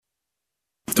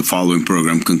The following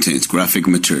program contains graphic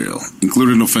material,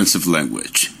 including offensive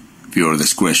language. Viewer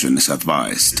discretion is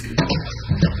advised.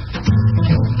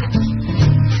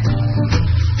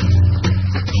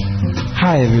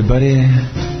 Hi, everybody.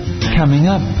 Coming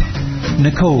up,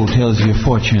 Nicole tells your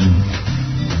fortune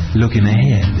looking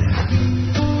ahead.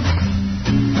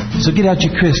 So get out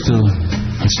your crystal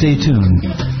and stay tuned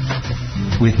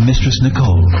with Mistress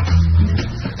Nicole.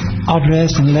 All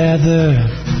dressed in leather,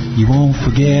 you won't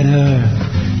forget her.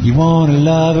 You want to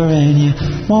love her and you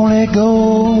won't let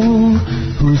go.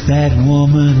 Who's that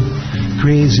woman?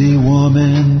 Crazy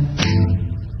woman,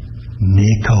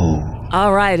 Nicole.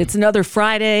 All right, it's another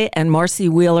Friday and Marcy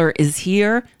Wheeler is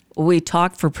here. We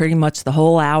talked for pretty much the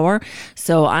whole hour,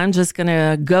 so I'm just going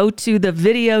to go to the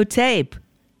videotape.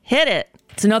 Hit it.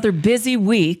 It's another busy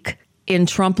week in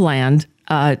Trump land.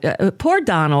 Poor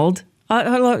Donald.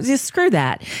 Just screw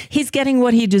that. He's getting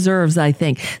what he deserves, I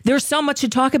think. There's so much to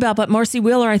talk about, but Marcy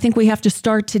Wheeler, I think we have to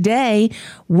start today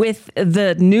with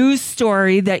the news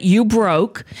story that you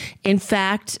broke. In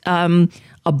fact, a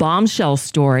bombshell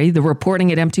story. The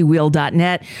reporting at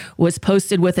emptywheel.net was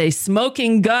posted with a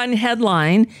smoking gun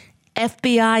headline.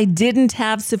 FBI didn't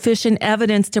have sufficient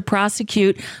evidence to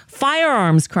prosecute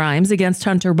firearms crimes against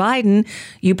Hunter Biden.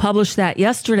 You published that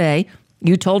yesterday.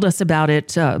 You told us about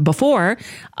it before.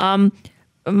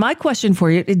 My question for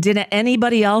you, did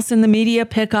anybody else in the media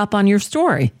pick up on your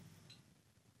story?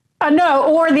 No,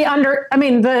 or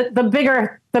the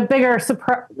bigger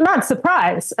not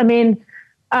surprise. I mean,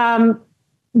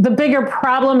 the bigger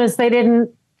problem is they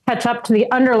didn't catch up to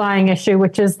the underlying issue,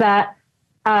 which is that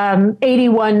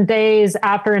 81 days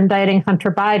after indicting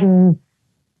Hunter Biden,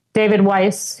 David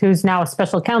Weiss, who's now a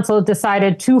special counsel,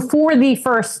 decided to, for the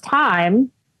first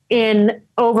time in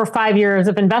over 5 years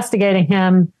of investigating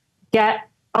him, get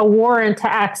a warrant to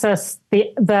access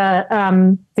the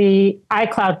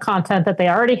iCloud content that they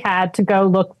already had to go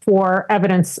look for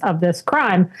evidence of this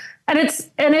crime. And it's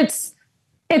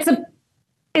a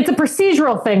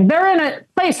procedural thing. They're in a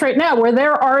place right now where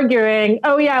they're arguing,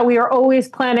 oh yeah, we are always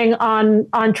planning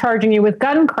on charging you with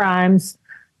gun crimes.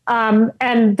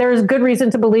 And there's good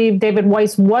reason to believe David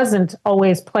Weiss wasn't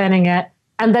always planning it,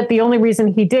 and that the only reason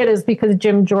he did is because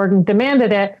Jim Jordan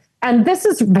demanded it. And this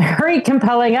is very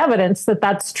compelling evidence that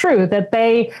that's true, that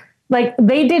they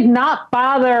did not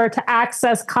bother to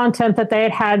access content that they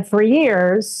had had for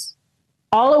years.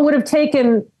 All it would have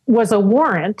taken was a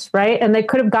warrant, right? And they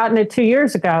could have gotten it 2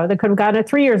 years ago. They could have gotten it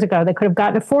 3 years ago. They could have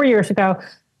gotten it 4 years ago.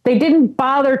 They didn't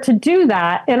bother to do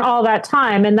that in all that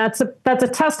time. And that's a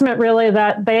testament, really,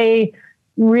 that they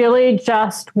really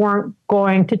just weren't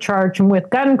going to charge him with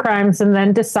gun crimes, and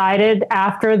then decided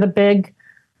after the big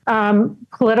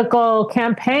political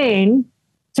campaign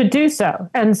to do so.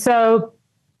 And so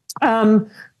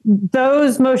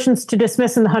those motions to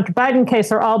dismiss in the Hunter Biden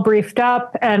case are all briefed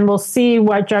up, and we'll see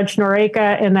what Judge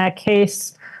Noreika in that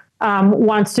case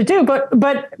wants to do. But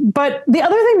the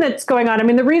other thing that's going on, I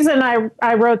mean, the reason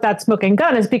I wrote that smoking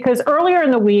gun is because earlier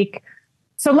in the week,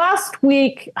 so last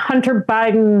week, Hunter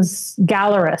Biden's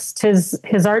gallerist,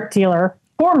 his art dealer,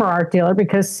 former art dealer,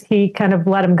 because he kind of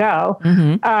let him go,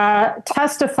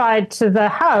 testified to the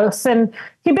House. And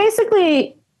he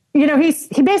basically,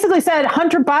 he basically said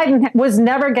Hunter Biden was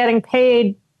never getting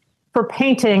paid for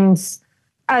paintings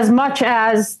as much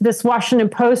as this Washington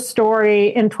Post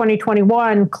story in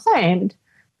 2021 claimed.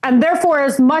 And therefore,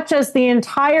 as much as the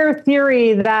entire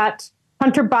theory that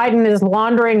Hunter Biden is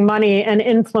laundering money and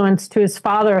influence to his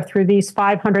father through these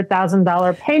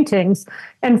 $500,000 paintings.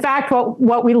 In fact,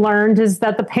 what we learned is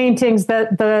that the paintings,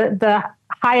 that the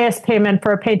highest payment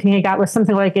for a painting he got was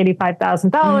something like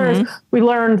 $85,000. Mm-hmm. We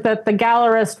learned that the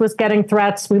gallerist was getting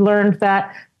threats. We learned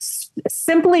that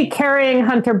simply carrying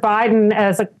Hunter Biden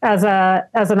as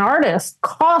an artist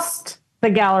cost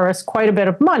the gallerist quite a bit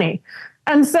of money.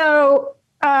 And so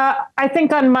I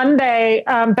think on Monday,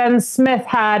 Ben Smith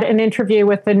had an interview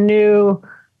with the new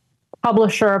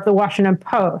publisher of the Washington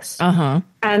Post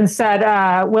and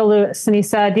said, Will Lewis, and he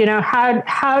said,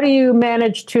 how do you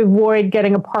manage to avoid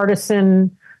getting a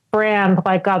partisan brand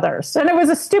like others? And it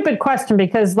was a stupid question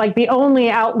because the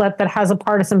only outlet that has a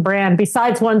partisan brand,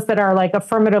 besides ones that are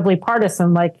affirmatively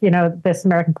partisan, This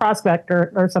American Prospect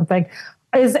or something,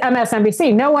 is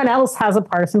MSNBC. No one else has a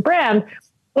partisan brand.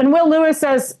 And Will Lewis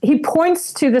says, he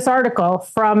points to this article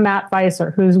from Matt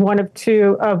Weiser, who's one of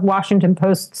two of Washington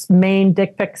Post's main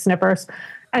dick pic snippers.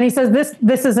 And he says,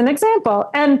 this is an example.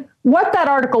 And what that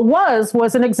article was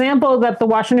an example that the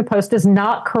Washington Post is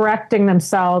not correcting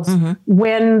themselves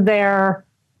when they're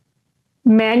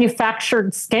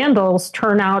manufactured scandals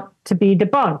turn out to be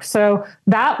debunked. So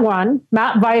that one,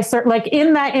 Matt Weiser, like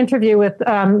in that interview with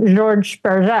Georges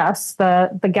Bergès,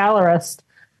 the gallerist,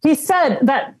 he said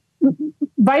that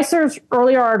Weiser's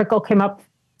earlier article came up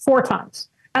 4 times.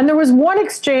 And there was one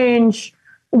exchange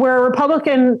where a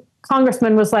Republican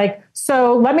congressman was like,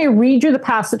 so let me read you the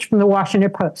passage from the Washington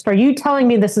Post. Are you telling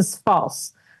me this is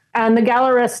false? And the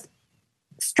gallerist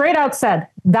straight out said,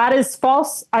 that is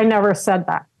false. I never said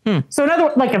that. So in other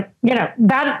words, like,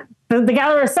 that the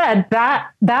gallerist said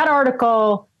that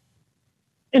article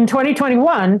in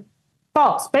 2021,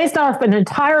 false, based off an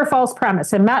entire false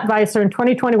premise. And Matt Weiser in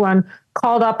 2021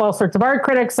 called up all sorts of art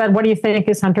critics, said, what do you think?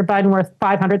 Is Hunter Biden worth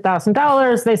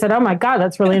 $500,000? They said, oh my God,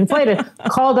 that's really inflated.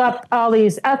 Called up all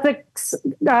these ethics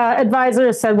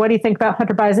advisors, said, what do you think about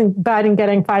Hunter Biden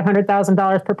getting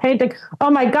 $500,000 per painting?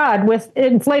 Oh my God, with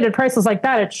inflated prices like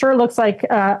that, it sure looks like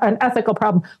an ethical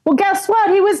problem. Well, guess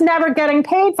what? He was never getting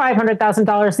paid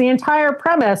 $500,000. The entire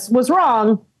premise was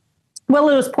wrong. Will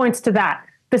Lewis points to that.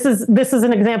 This is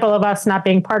an example of us not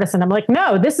being partisan. I'm like,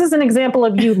 no, this is an example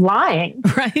of you lying.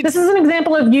 Right. This is an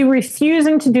example of you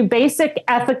refusing to do basic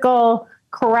ethical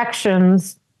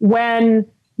corrections when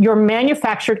your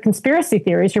manufactured conspiracy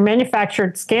theories, your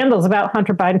manufactured scandals about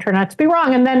Hunter Biden turn out to be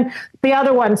wrong. And then the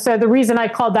other one, so the reason I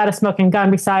called that a smoking gun,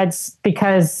 besides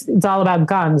because it's all about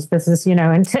guns, this is,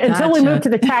 until we move to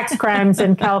the tax crimes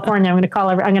in California, I'm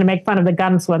going to make fun of the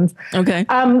guns ones. Okay.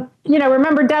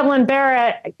 Remember Devlin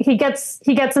Barrett, he gets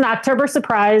an October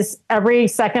surprise every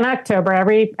second October,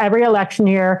 every election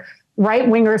year.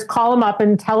 Right-wingers call him up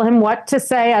and tell him what to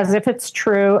say as if it's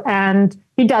true. And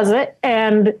he does it.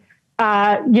 And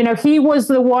he was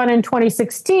the one in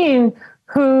 2016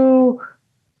 who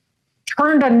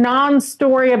turned a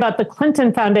non-story about the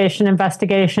Clinton Foundation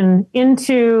investigation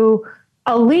into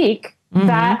a leak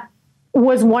that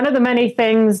was one of the many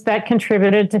things that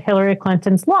contributed to Hillary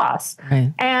Clinton's loss.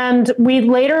 Right. And we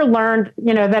later learned,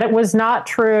 that it was not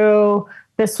true.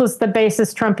 This was the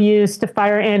basis Trump used to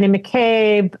fire Andy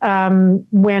McCabe.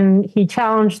 When he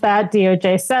challenged that,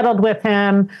 DOJ settled with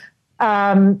him.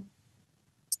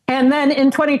 And then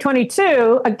in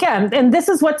 2022, again, and this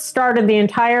is what started the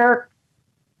entire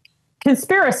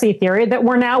conspiracy theory that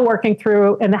we're now working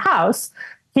through in the House.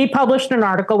 He published an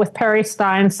article with Perry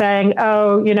Stein saying,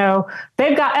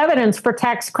 they've got evidence for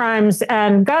tax crimes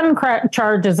and gun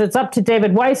charges. It's up to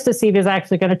David Weiss to see if he's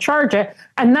actually going to charge it.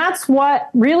 And that's what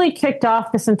really kicked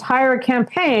off this entire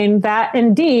campaign that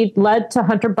indeed led to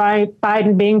Hunter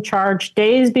Biden being charged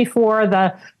days before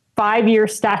the 5-year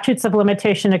statutes of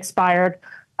limitation expired.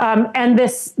 And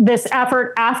this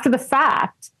effort after the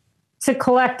fact to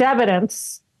collect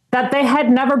evidence that they had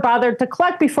never bothered to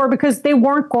collect before because they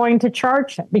weren't going to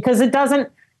charge him. Because it doesn't,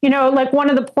 like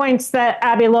one of the points that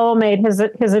Abby Lowell made,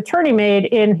 his attorney made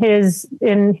he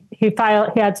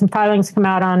had some filings come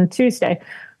out on Tuesday.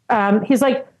 He's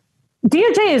like,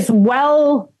 DOJ is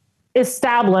well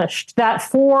established that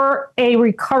for a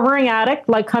recovering addict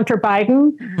like Hunter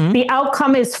Biden, the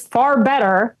outcome is far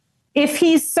better if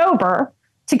he's sober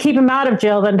to keep him out of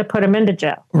jail than to put him into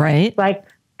jail. Right.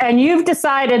 And you've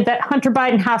decided that Hunter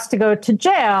Biden has to go to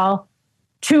jail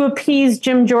to appease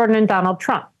Jim Jordan and Donald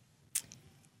Trump.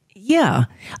 Yeah.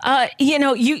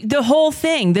 The whole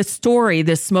thing, this story,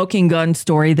 this smoking gun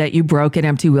story that you broke at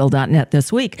emptywheel.net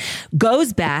this week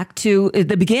goes back to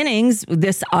the beginnings,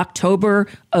 this October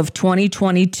of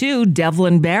 2022,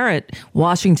 Devlin Barrett,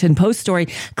 Washington Post story,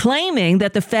 claiming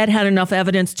that the Fed had enough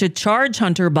evidence to charge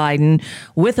Hunter Biden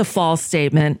with a false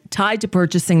statement tied to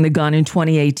purchasing the gun in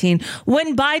 2018,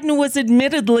 when Biden was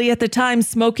admittedly at the time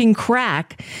smoking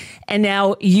crack. And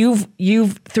now you've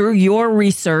through your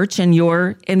research and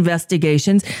your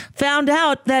investigations found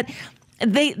out that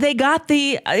they got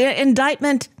the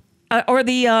indictment or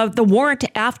the warrant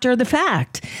after the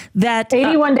fact. That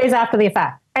 81 days after the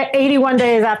fact. 81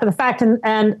 days after the fact, and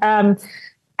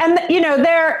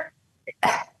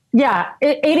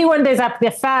 81 days after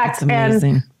the fact. That's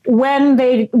amazing. And when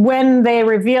they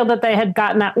revealed that they had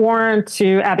gotten that warrant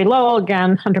to Abby Lowell,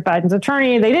 again, Hunter Biden's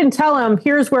attorney, they didn't tell him,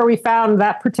 here's where we found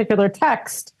that particular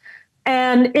text.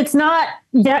 And it's not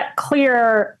yet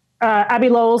clear. Abby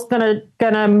Lowell's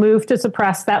gonna move to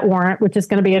suppress that warrant, which is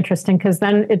going to be interesting because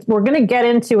then we're going to get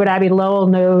into what Abby Lowell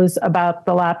knows about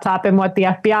the laptop and what the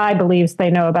FBI believes they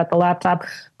know about the laptop.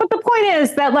 But the point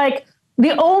is that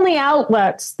the only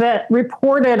outlets that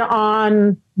reported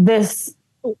on this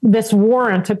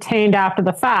warrant obtained after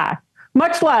the fact,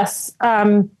 much less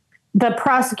the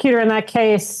prosecutor in that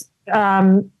case,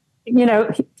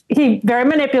 very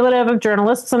manipulative of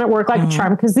journalists, and it worked like a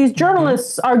charm because these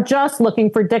journalists are just looking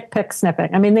for dick pic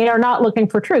sniffing. I mean, they are not looking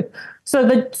for truth. So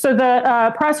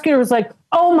the prosecutor was like,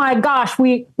 "Oh my gosh,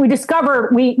 we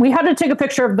discovered we had to take a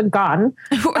picture of the gun."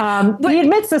 He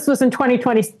admits this was in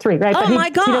 2023, right? Oh, but my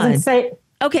God. He doesn't say.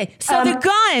 Okay, so the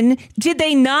gun, did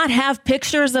they not have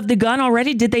pictures of the gun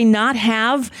already? Did they not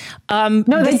have No,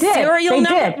 they did. serial They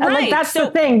number? did. And that's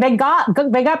the thing. They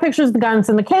got pictures of the guns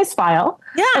in the case file.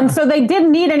 Yeah. And so they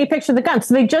didn't need any picture of the gun.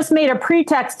 So they just made a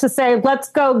pretext to say, let's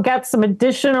go get some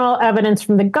additional evidence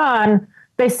from the gun.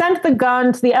 They sent the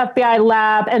gun to the FBI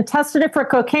lab and tested it for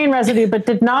cocaine residue, but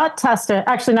did not test it.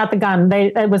 Actually, not the gun.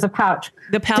 It was a pouch.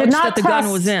 The pouch that the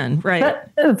gun was in, right.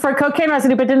 For cocaine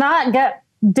residue, but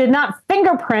did not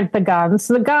fingerprint the gun.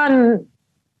 So the gun,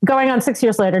 going on 6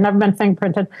 years later, never been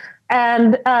fingerprinted,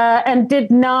 and did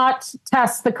not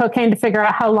test the cocaine to figure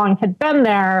out how long it had been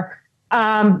there.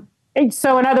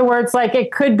 So in other words, like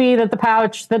it could be that the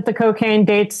pouch, that the cocaine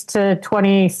dates to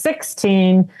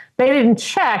 2016. They didn't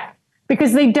check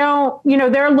because they don't,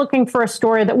 they're looking for a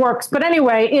story that works. But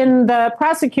anyway, in the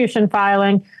prosecution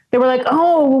filing, they were like,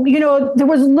 oh, there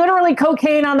was literally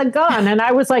cocaine on the gun. And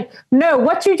I was like, no,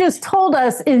 what you just told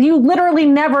us is you literally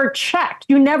never checked.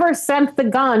 You never sent the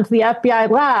gun to the FBI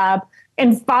lab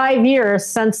in 5 years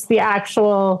since the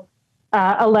actual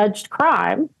alleged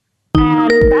crime.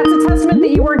 And that's a testament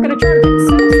that you weren't going to charge it.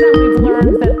 Since then, we've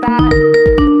learned that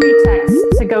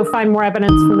pretext to go find more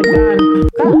evidence from the gun,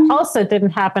 that also didn't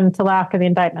happen until after the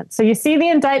indictment. So you see the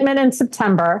indictment in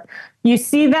September. You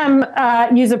see them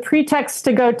use a pretext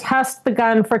to go test the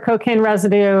gun for cocaine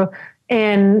residue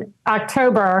in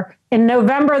October. In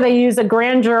November, they use a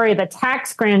grand jury, the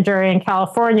tax grand jury in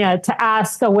California, to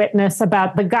ask a witness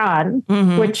about the gun,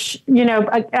 which,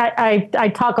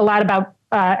 I talk a lot about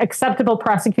acceptable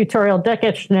prosecutorial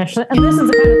dickishness. And this is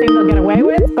the kind of thing they'll get away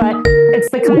with, but it's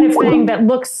the kind of thing that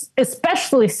looks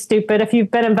especially stupid if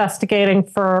you've been investigating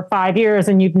for 5 years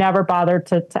and you've never bothered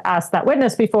to ask that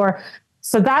witness before.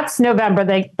 So that's November.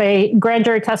 They grand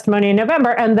jury testimony in November.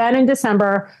 And then in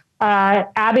December,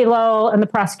 Abby Lowell and the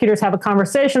prosecutors have a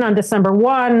conversation on December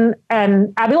 1.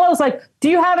 And Abby Lowell's like, do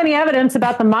you have any evidence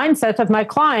about the mindset of my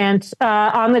client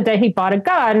on the day he bought a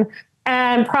gun?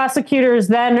 And prosecutors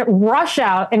then rush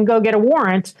out and go get a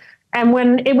warrant. And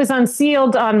when it was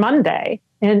unsealed on Monday,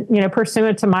 and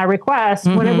pursuant to my request,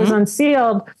 when it was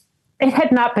unsealed, it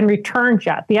had not been returned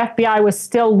yet. The FBI was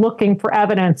still looking for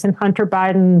evidence in Hunter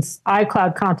Biden's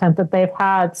iCloud content that they've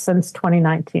had since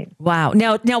 2019. Wow.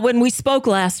 Now, when we spoke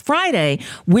last Friday,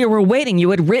 we were waiting. You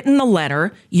had written the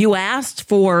letter. You asked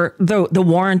for the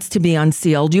warrants to be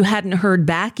unsealed. You hadn't heard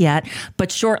back yet.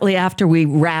 But shortly after we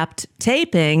wrapped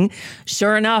taping,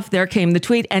 sure enough, there came the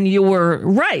tweet. And you were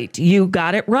right. You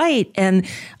got it right. And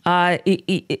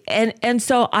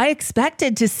so I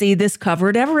expected to see this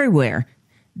covered everywhere.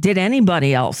 Did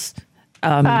anybody else?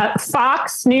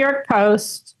 Fox, New York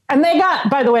Post, and they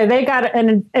got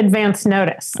an advance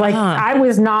notice. Like I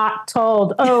was not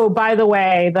told, oh, by the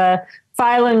way, the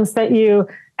filings that you,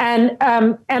 and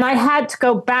I had to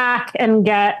go back and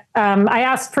get, I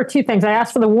asked for two things. I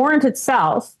asked for the warrant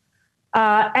itself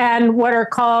and what are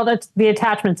called the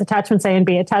attachments A and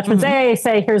B. Attachments A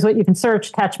say, here's what you can search.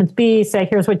 Attachments B say,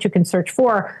 here's what you can search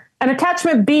for. And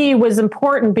attachment B was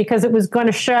important because it was going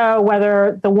to show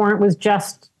whether the warrant was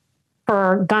just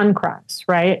for gun crimes,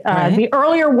 right? The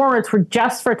earlier warrants were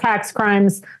just for tax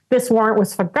crimes. This warrant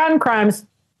was for gun crimes.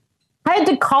 I had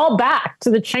to call back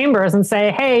to the chambers and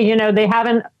say, hey, they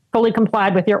haven't fully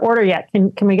complied with your order yet.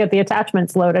 Can we get the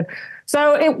attachments loaded?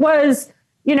 So it was,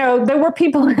 there were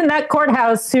people in that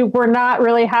courthouse who were not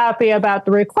really happy about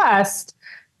the request.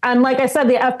 And like I said,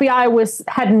 the FBI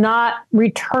had not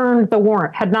returned the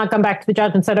warrant, had not gone back to the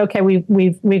judge and said, okay,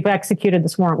 we've executed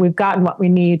this warrant. We've gotten what we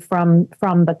need from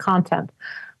the content.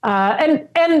 And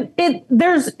it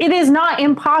is not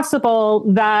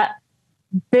impossible that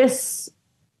this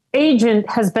agent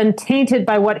has been tainted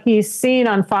by what he's seen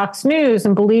on Fox News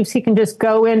and believes he can just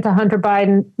go into Hunter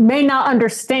Biden, may not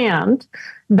understand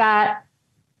that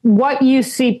what you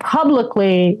see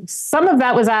publicly, some of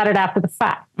that was added after the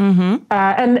fact.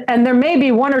 And there may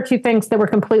be one or two things that were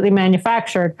completely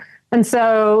manufactured. And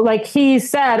so like he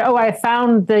said, oh, I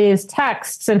found these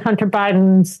texts in Hunter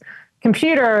Biden's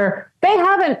computer. They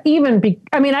haven't even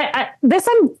this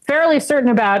I'm fairly certain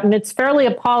about, and it's fairly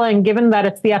appalling given that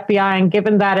it's the FBI and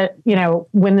given that it,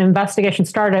 when the investigation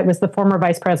started, it was the former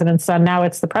vice president's son. Now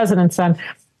it's the president's son.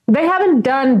 They haven't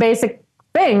done basic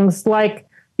things like,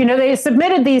 they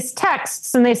submitted these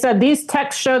texts and they said these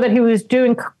texts show that he was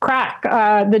doing crack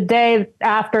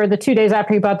the 2 days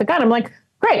after he bought the gun. I'm like,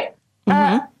 great.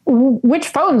 Which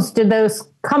phones did those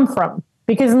come from?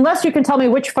 because unless you can tell me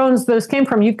which phones those came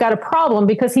from, you've got a problem,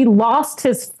 because he lost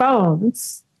his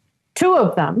phones, 2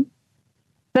 of them,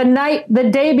 the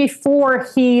day before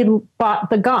he bought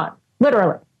the gun,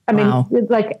 literally. I mean, wow.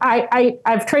 like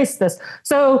I've traced this.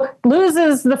 So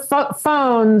loses the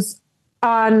phones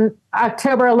on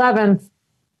October 11th,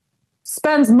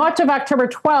 spends much of October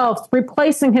 12th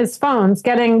replacing his phones,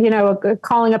 getting,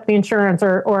 calling up the insurance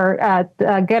or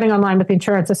getting online with the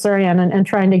insurance, Assyrian, and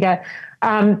trying to get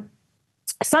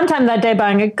sometime that day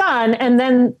buying a gun. And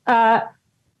then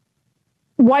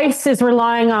Weiss is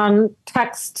relying on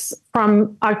texts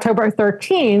from October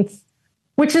 13th,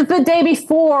 which is the day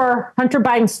before Hunter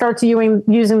Biden starts using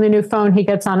the new phone he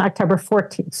gets on October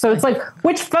 14th. So it's like,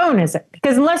 which phone is it?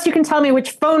 Because unless you can tell me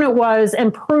which phone it was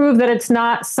and prove that it's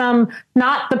not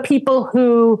the people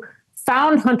who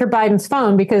found Hunter Biden's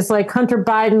phone, because like Hunter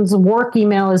Biden's work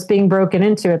email is being broken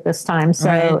into at this time.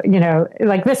 So,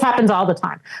 like this happens all the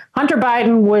time. Hunter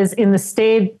Biden was in the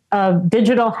state of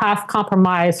digital half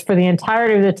compromise for the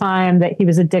entirety of the time that he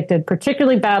was addicted,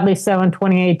 particularly badly so in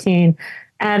 2018.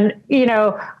 And,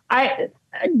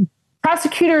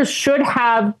 prosecutors should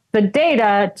have the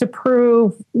data to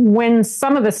prove when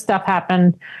some of this stuff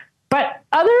happened. But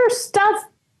other stuff,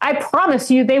 I promise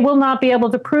you, they will not be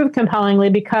able to prove compellingly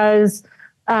because,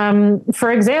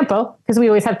 for example, because we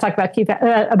always have to talk about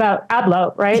about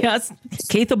Ablo, right? Yes,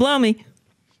 Keith Ablomi.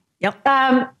 Yep.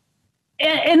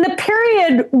 In the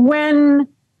period when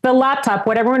the laptop,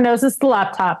 what everyone knows is the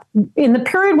laptop, in the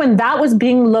period when that was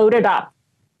being loaded up,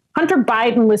 Hunter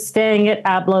Biden was staying at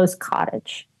Ablo's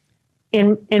cottage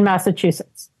in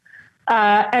Massachusetts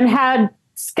and had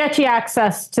sketchy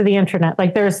access to the internet.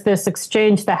 Like there's this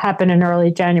exchange that happened in early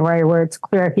January where it's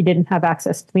clear he didn't have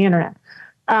access to the internet.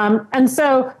 And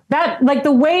so that, like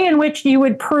the way in which you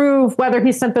would prove whether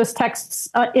he sent those texts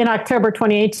in October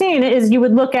 2018 is you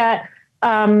would look at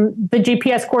the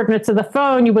GPS coordinates of the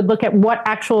phone. You would look at what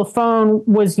actual phone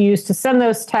was used to send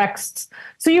those texts.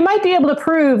 So you might be able to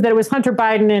prove that it was Hunter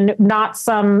Biden and not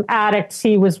some addict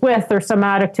he was with or some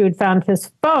addict who had found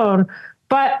his phone.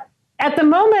 But at the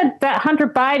moment that Hunter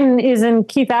Biden is in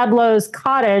Keith Ablo's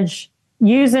cottage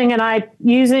using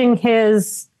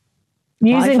his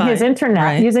internet,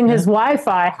 right. using his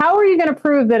Wi-Fi, how are you going to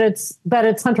prove that it's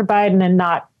Hunter Biden and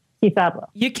not Keith Ablo?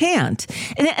 You can't.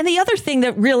 And the other thing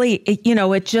that really,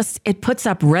 it puts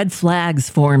up red flags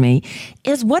for me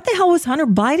is what the hell was Hunter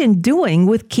Biden doing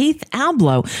with Keith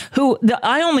Ablo, who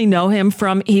I only know him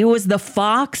from, he was the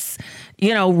Fox,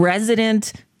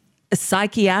 resident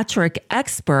psychiatric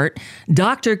expert,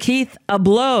 Dr. Keith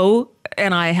Ablo,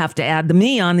 and I have to add the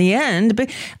me on the end.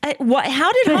 But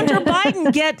how did Hunter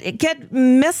Biden get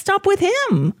messed up with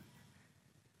him?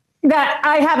 That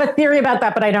I have a theory about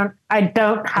that, but I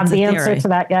don't have the answer to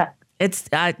that yet. It's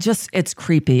it's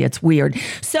creepy. It's weird.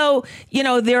 So,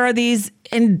 there are these,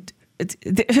 and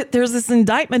there's this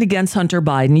indictment against Hunter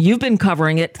Biden. You've been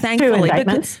covering it, thankfully.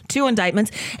 Two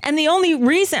indictments. And the only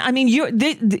reason,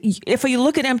 if you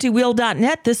look at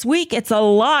emptywheel.net this week, it's a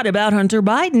lot about Hunter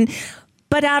Biden,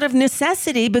 but out of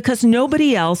necessity, because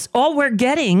nobody else, all we're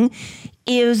getting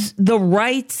is the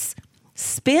right's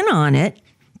spin on it,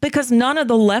 because none of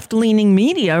the left-leaning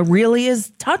media really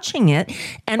is touching it.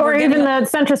 Or even the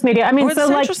centrist media.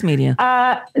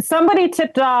 Media. Somebody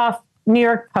tipped off New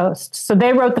York Post. So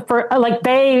they wrote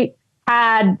they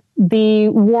had the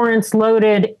warrants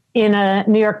loaded in a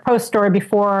New York Post story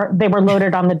before they were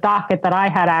loaded on the docket that I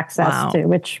had access to,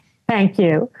 which, thank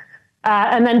you.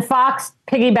 And then Fox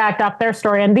piggybacked up their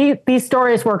story. And these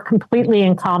stories were completely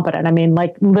incompetent.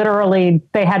 Literally,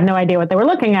 they had no idea what they were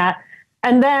looking at.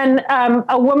 And then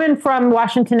a woman from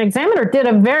Washington Examiner did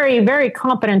a very, very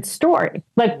competent story,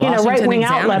 right-wing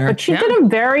outlet, but she did a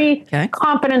very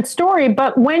competent story.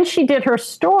 But when she did her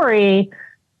story,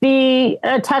 the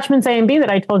attachments A and B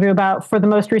that I told you about for the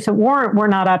most recent warrant were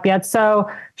not up yet. So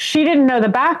she didn't know the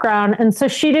background. And so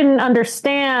she didn't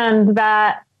understand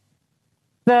that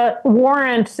the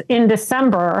warrant in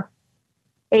December,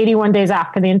 81 days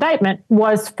after the indictment,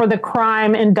 was for the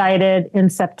crime indicted in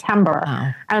September.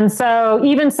 Wow. And so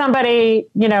even somebody,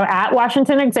 at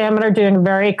Washington Examiner doing a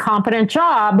very competent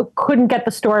job couldn't get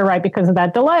the story right because of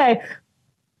that delay.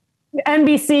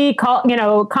 NBC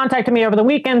contacted me over the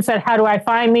weekend, said, how do I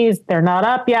find these? They're not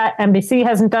up yet. NBC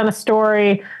hasn't done a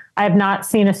story. I have not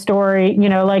seen a story,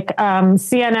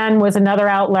 CNN was another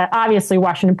outlet. Obviously,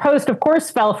 Washington Post, of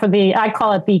course, fell for I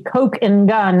call it the coke and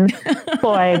gun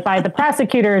ploy by the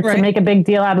prosecutor to make a big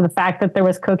deal out of the fact that there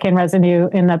was cocaine residue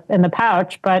in the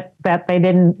pouch, but that they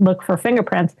didn't look for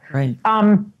fingerprints. Right.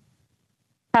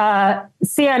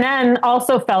 CNN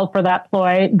also fell for that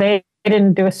ploy. They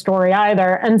didn't do a story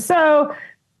either. And so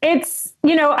it's,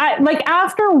 like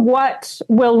after what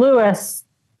Will Lewis,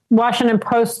 Washington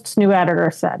Post's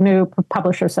new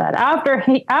publisher said, after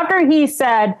he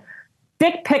said,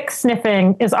 dick pic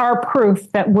sniffing is our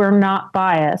proof that we're not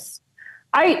biased.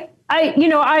 I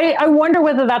wonder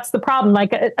whether that's the problem.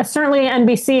 Like certainly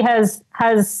NBC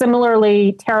has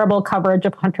similarly terrible coverage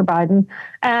of Hunter Biden.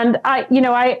 And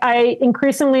I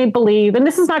increasingly believe, and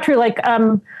this is not true, like,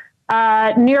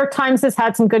 New York Times has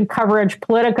had some good coverage.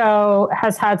 Politico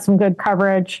has had some good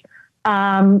coverage.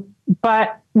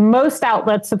 But most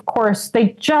outlets, of course, they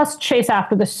just chase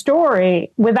after the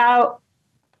story without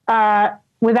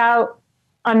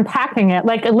unpacking it.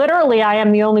 Like literally, I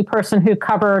am the only person who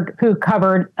covered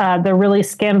the really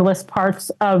scandalous parts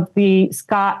of the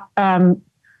Scott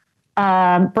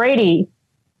Brady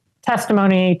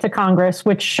testimony to Congress,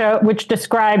 which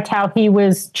described how he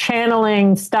was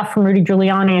channeling stuff from Rudy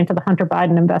Giuliani into the Hunter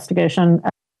Biden investigation.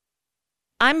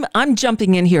 I'm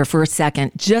jumping in here for a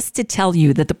second just to tell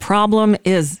you that the problem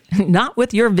is not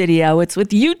with your video, it's with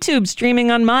YouTube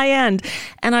streaming on my end,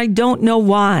 and I don't know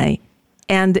why.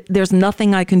 And there's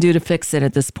nothing I can do to fix it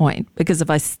at this point, because if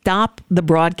I stop the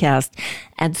broadcast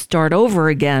and start over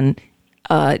again,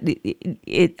 I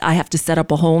have to set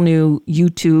up a whole new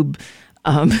YouTube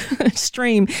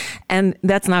stream, and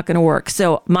that's not going to work.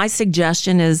 So my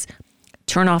suggestion is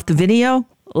turn off the video,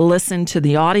 listen to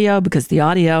the audio, because the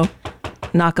audio,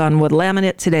 knock on wood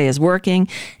laminate, today is working,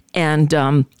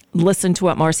 and listen to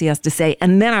what Marcy has to say.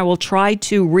 And then I will try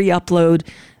to re-upload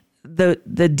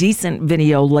the decent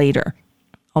video later.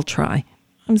 I'll try.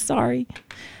 I'm sorry.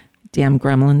 Damn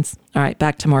gremlins. All right,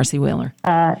 back to Marcy Wheeler.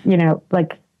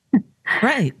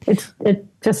 Right. It's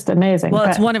just amazing. Well,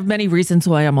 it's one of many reasons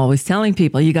why I'm always telling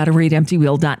people you got to read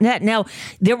emptywheel.net. Now,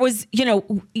 there was,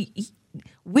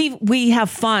 we have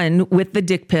fun with the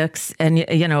dick pics, and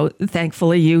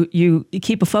thankfully you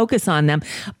keep a focus on them.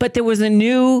 But there was a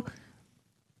new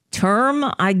term,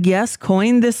 I guess,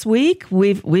 coined this week.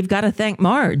 We've got to thank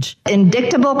Marge.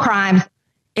 Indictable crimes.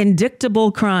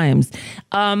 Indictable crimes.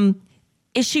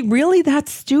 Is she really that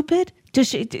stupid? Does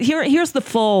she? Here's the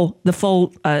full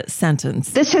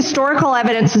sentence. This historical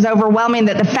evidence is overwhelming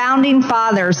that the founding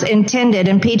fathers intended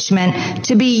impeachment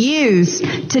to be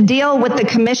used to deal with the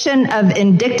commission of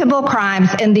indictable crimes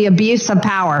and the abuse of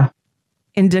power.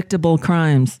 Indictable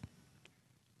crimes.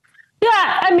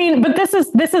 Yeah, I mean, but this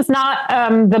is not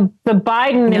the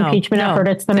Biden impeachment effort.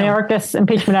 It's the Mayorkas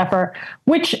impeachment effort,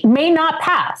 which may not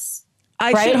pass.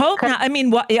 I should hope not. I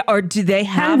mean, what, or do they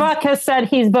have? Hanbuck has said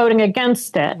he's voting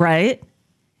against it. Right.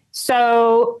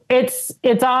 So it's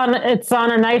on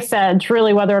a knife's edge,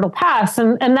 really, whether it'll pass.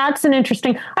 And that's an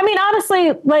interesting, I mean,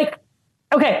 honestly, like,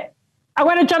 okay, I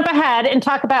want to jump ahead and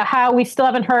talk about how we still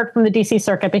haven't heard from the DC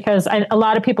circuit, because a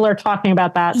lot he people are talking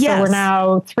about that. Yes. So we're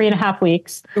now 3.5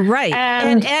 weeks. Right.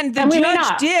 And the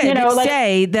judge did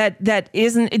say that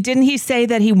didn't he say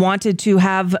that he wanted to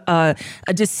have a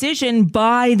decision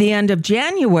by the end of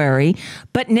January?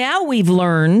 But now we've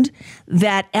learned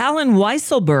that Alan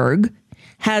Weisselberg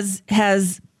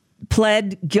has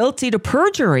pled guilty to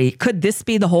perjury. Could this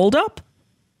be the holdup?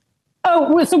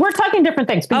 Oh, so we're talking different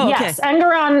things. But yes,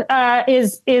 Engoron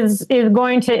is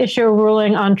going to issue a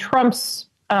ruling on Trump's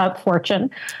fortune.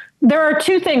 There are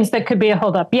two things that could be a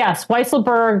holdup. Yes,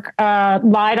 Weisselberg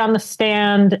lied on the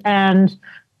stand, and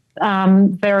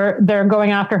they're going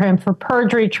after him for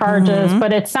perjury charges. Mm-hmm.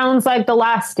 But it sounds like the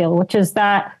last deal, which is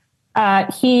that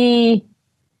he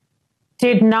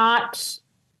did not.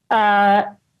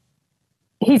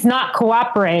 He's not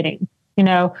cooperating.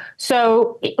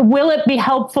 So will it be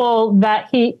helpful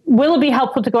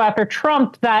to go after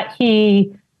Trump that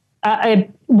he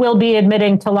will be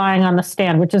admitting to lying on the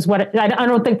stand, which is what I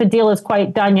don't think the deal is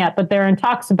quite done yet, but they're in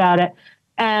talks about it.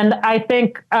 And I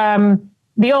think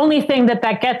the only thing that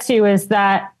gets you is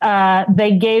that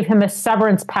they gave him a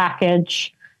severance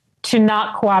package to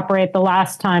not cooperate the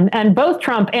last time. And both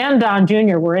Trump and Don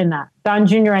Jr. were in that. Don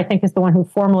Jr., I think, is the one who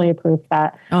formally approved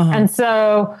that. Uh-huh. And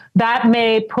so that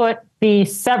may put the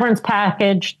severance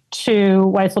package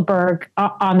to Weisselberg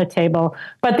on the table.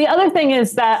 But the other thing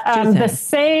is that the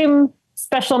same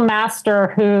special master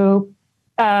who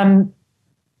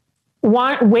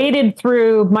waded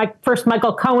through first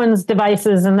Michael Cohen's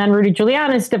devices and then Rudy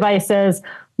Giuliani's devices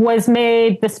was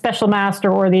made the special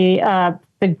master, or the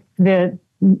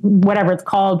whatever it's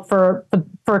called for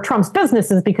Trump's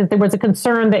businesses, because there was a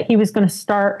concern that he was going to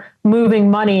start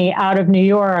moving money out of New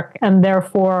York and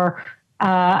therefore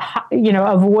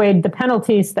avoid the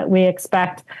penalties that we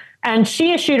expect. And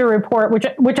she issued a report,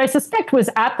 which I suspect was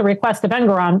at the request of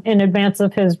Engoron in advance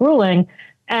of his ruling.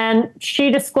 And she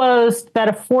disclosed that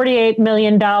a $48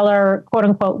 million quote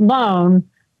unquote loan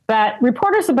that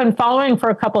reporters have been following for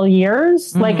a couple of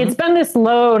years. Like it's been this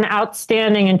loan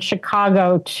outstanding in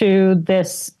Chicago to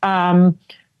this,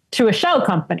 to a shell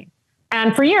company.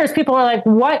 And for years, people are like,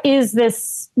 what is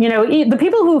this? You know, the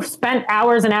people who've spent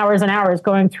hours and hours and hours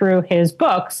going through his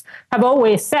books have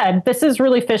always said, this is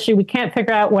really fishy. We can't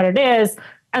figure out what it is.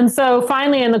 And so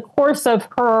finally, in the course of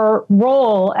her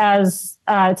role as,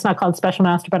 it's not called special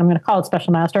master, but I'm going to call it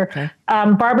special master, okay.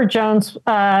 Barbara Jones,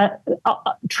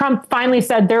 Trump finally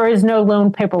said there is no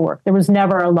loan paperwork. There was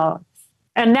never a loan.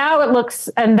 And now it looks,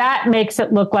 and that makes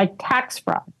it look like tax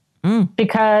fraud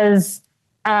because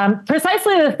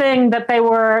precisely the thing that they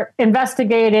were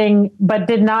investigating but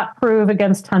did not prove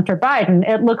against Hunter Biden.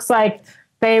 It looks like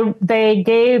they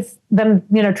gave them,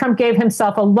 you know, Trump gave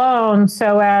himself a loan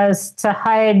so as to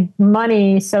hide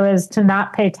money, so as to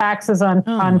not pay taxes on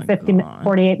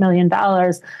 $48 million.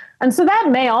 And so that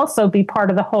may also be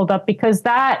part of the holdup because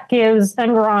that gives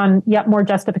Enron yet more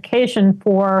justification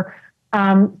for,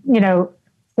 you know,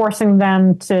 forcing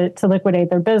them to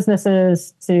liquidate their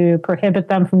businesses, to prohibit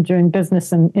them from doing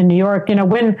business in New York. You know,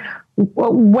 when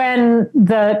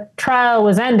the trial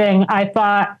was ending, I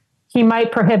thought he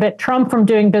might prohibit Trump from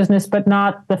doing business, but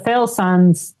not the fail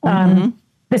sons.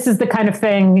 This is the kind of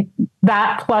thing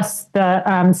that plus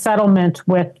the settlement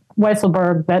with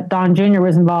Weisselberg that Don Jr.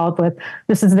 was involved with.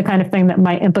 This is the kind of thing that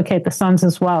might implicate the sons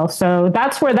as well. So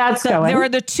that's where that's going. There are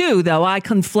the two, though. I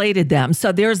conflated them.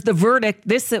 So there's the verdict.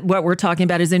 This, what we're talking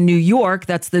about, is in New York.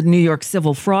 That's the New York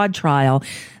civil fraud trial,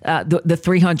 the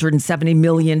 $370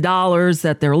 million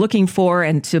that they're looking for,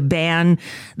 and to ban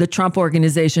the Trump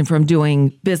organization from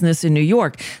doing business in New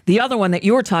York. The other one that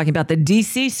you were talking about, the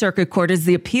D.C. Circuit Court, is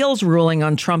the appeals ruling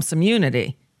on Trump's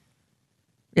immunity.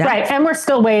 Yeah. Right. And we're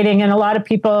still waiting. And a lot of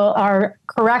people are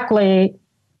correctly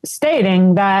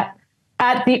stating that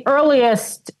at the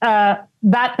earliest,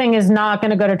 that thing is not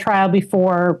going to go to trial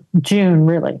before June,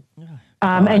 really.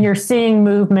 And you're seeing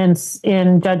movements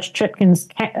in Judge Chitkin's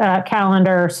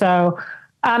calendar. So,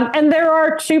 and there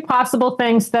are two possible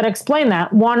things that explain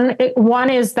that. One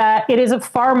is that it is a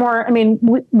far more, I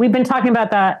mean, we've been talking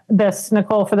about this,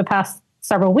 Nicole, for the past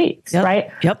several weeks,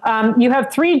 right? Yep. You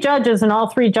have three judges, and all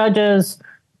three judges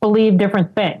believe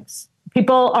different things.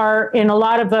 People are in a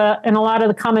lot of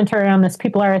the commentary on this.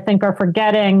 People are, I think,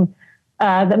 forgetting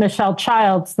that Michelle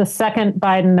Childs, the second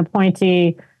Biden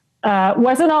appointee,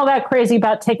 wasn't all that crazy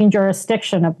about taking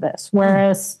jurisdiction of this,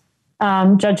 whereas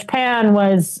Judge Pan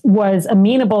was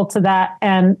amenable to that,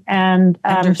 and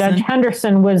Judge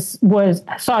Henderson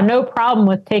saw no problem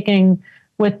with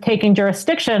taking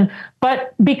jurisdiction.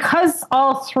 But because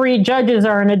all three judges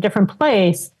are in a different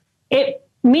place, it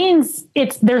means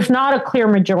there's not a clear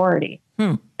majority.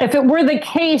 If it were the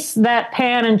case that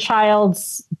Pan and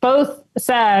Childs both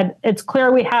said it's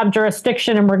clear we have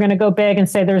jurisdiction and we're going to go big and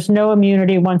say there's no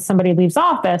immunity once somebody leaves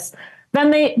office, then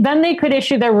they could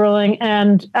issue their ruling,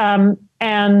 and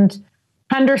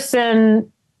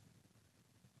Henderson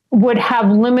would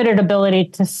have limited ability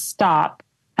to stop.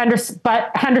 But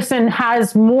Henderson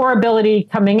has more ability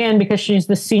coming in because she's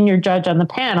the senior judge on the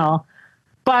panel.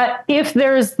 But if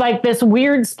there's like this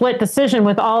weird split decision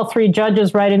with all three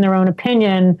judges writing their own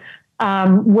opinion,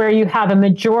 where you have a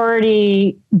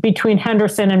majority between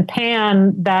Henderson and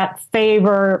Pan that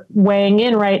favor weighing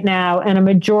in right now, and a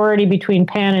majority between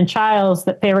Pan and Childs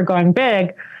that favor going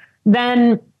big,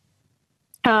 then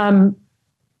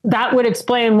that would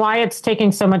explain why it's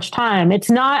taking so much time.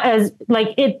 It's not as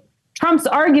Trump's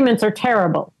arguments are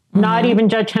terrible. Not even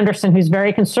Judge Henderson, who's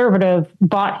very conservative,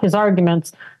 bought his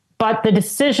arguments. But the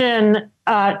decision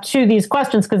to these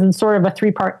questions, because it's sort of a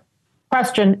three-part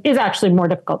question, is actually more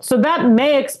difficult. So that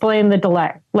may explain the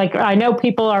delay. Like, I know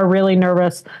people are really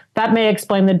nervous. That may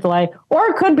explain the delay. Or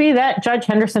it could be that Judge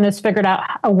Henderson has figured out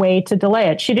a way to delay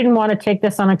it. She didn't want to take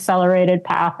this on accelerated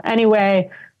path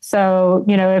anyway. So,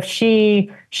 you know, if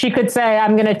she could say,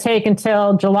 I'm going to take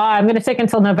until July, I'm going to take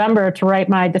until November to write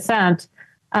my dissent.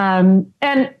 And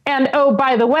oh,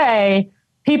 by the way,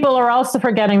 people are also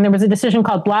forgetting there was a decision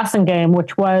called Blassingame,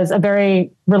 which was a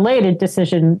very related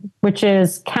decision, which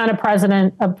is, can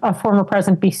a former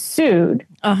president be sued?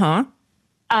 And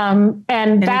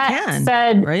that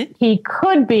said, right? He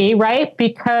could be, right?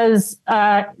 Because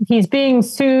he's being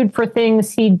sued for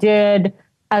things he did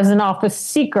as an office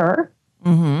seeker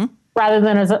rather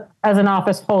than as an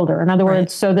office holder. In other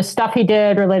words, so the stuff he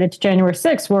did related to January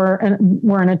 6th were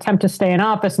an attempt to stay in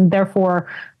office, and therefore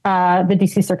the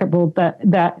D.C. Circuit ruled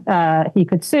that he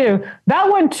could sue. That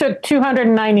one took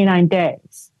 299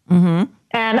 days.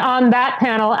 And on that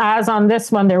panel, as on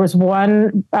this one, there was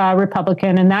one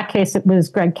Republican. In that case, it was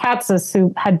Greg Katsas,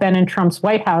 who had been in Trump's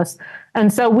White House.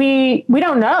 And so we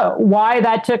don't know why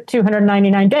that took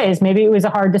 299 days. Maybe it was a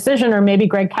hard decision, or maybe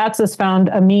Greg Katsas found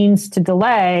a means to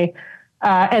delay.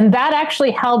 And that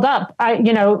actually held up.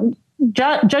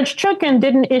 Judge Chutkan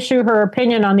didn't issue her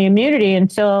opinion on the immunity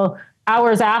until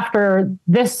hours after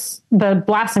the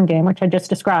Blasingame, which I just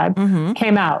described,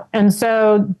 came out. And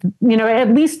so, it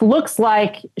at least looks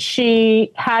like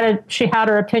she had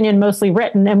her opinion mostly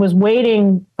written and was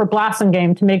waiting for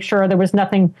Blasingame to make sure there was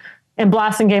nothing in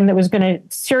Blasingame that was going to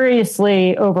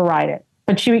seriously override it.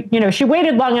 But she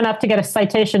waited long enough to get a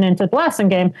citation into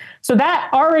Blasingame. So that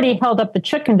already held up the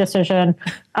Chutkan decision.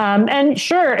 And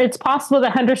sure, it's possible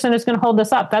that Henderson is going to hold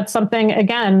this up. That's something,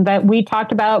 again, that we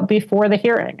talked about before the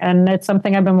hearing. And it's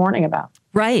something I've been warning about.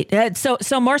 Right. So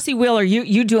Marcy Wheeler,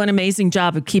 you do an amazing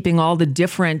job of keeping all the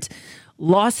different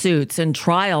lawsuits and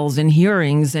trials and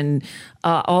hearings and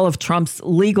all of Trump's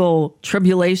legal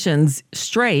tribulations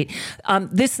straight.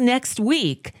 This next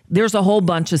week, there's a whole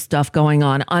bunch of stuff going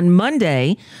on. On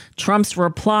Monday, Trump's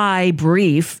reply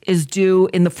brief is due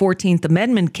in the 14th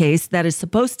Amendment case that is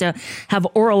supposed to have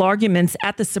oral arguments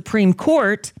at the Supreme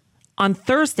Court on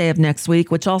Thursday of next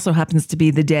week, which also happens to be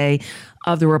the day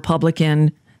of the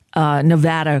Republican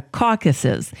Nevada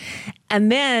caucuses. And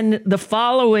then the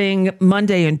following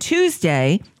Monday and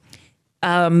Tuesday,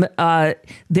 there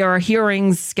are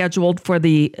hearings scheduled for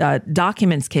the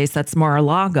documents case, that's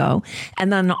Mar-a-Lago.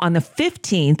 And then on the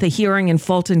 15th, a hearing in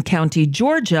Fulton County,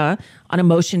 Georgia, on a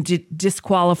motion to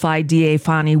disqualify DA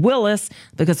Fani Willis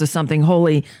because of something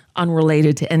wholly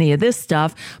unrelated to any of this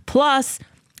stuff, plus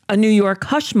a New York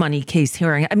hush money case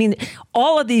hearing. I mean,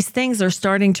 all of these things are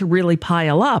starting to really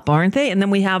pile up, aren't they? And then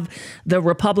we have the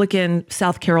Republican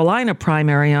South Carolina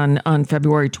primary on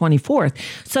February 24th.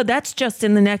 So that's just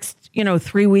in the next,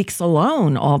 3 weeks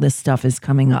alone, all this stuff is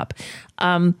coming up.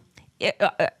 And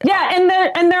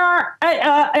there are,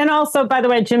 and also, by the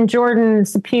way, Jim Jordan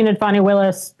subpoenaed Fani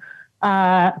Willis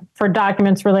for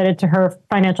documents related to her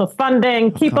financial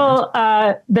funding. People,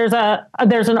 there's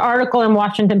an article in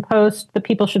Washington Post that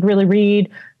people should really read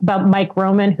about Mike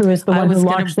Roman, who is the one who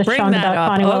launched the show about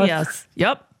Fani Willis. Yes,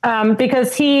 yep.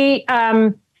 Because he,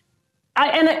 and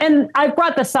I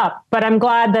brought this up, but I'm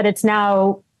glad that it's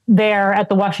now there at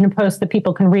the Washington Post that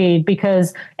people can read,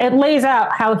 because it lays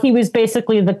out how he was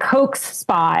basically the Koch's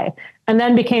spy and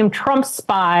then became Trump's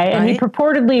spy. And he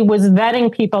purportedly was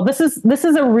vetting people. This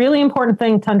is a really important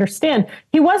thing to understand.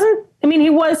 He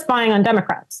was spying on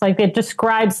Democrats. Like, it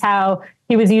describes how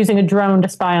he was using a drone to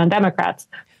spy on Democrats.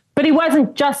 But he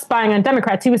wasn't just spying on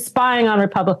Democrats. He was spying on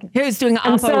Republicans. He was doing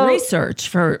Oppo research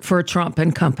for Trump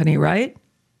and company, right?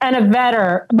 And a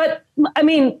vetter. But I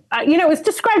mean, it's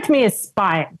described to me as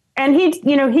spying. And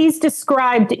he's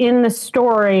described in the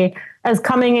story as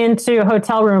coming into a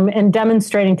hotel room and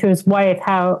demonstrating to his wife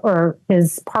or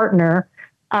his partner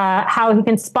how he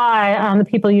can spy on the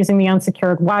people using the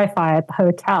unsecured Wi-Fi at the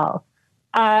hotel.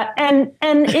 And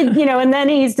then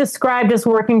he's described as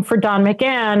working for Don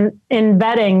McGahn in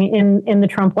vetting in the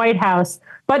Trump White House,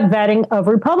 but vetting of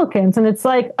Republicans. And it's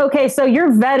like, okay, so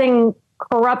you're vetting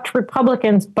corrupt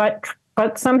Republicans, but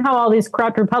somehow all these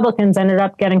corrupt Republicans ended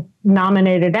up getting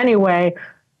nominated anyway.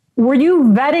 Were you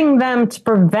vetting them to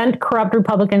prevent corrupt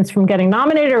Republicans from getting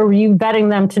nominated, or were you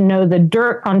vetting them to know the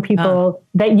dirt on people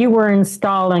that you were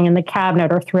installing in the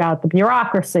cabinet or throughout the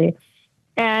bureaucracy?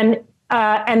 And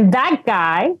that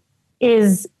guy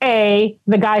is the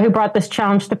guy who brought this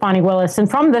challenge to Fani Willis.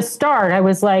 And from the start, I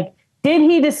was like, did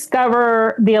he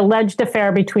discover the alleged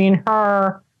affair between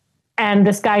her and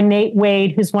this guy, Nate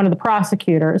Wade, who's one of the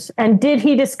prosecutors? And did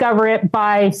he discover it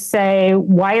by, say,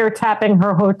 wiretapping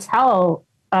her hotel?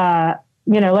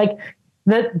 Like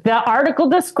the article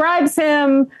describes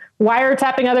him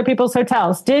wiretapping other people's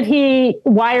hotels. Did he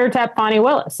wiretap Fani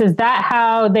Willis? Is that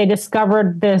how they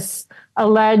discovered this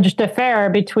alleged affair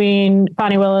between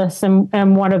Fani Willis and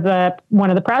one of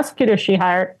the prosecutors she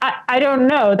hired? I don't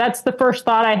know. That's the first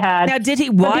thought I had. Now, did he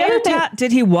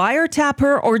wiretap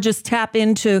her, or just tap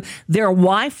into their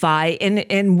Wi-Fi?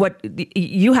 In what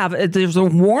you have, there's a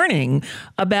warning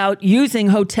about using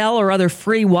hotel or other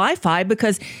free Wi-Fi,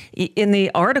 because in the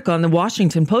article, in the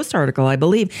Washington Post article, I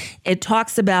believe, it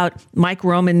talks about Mike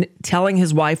Roman telling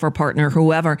his wife or partner,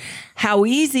 whoever, how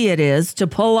easy it is to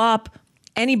pull up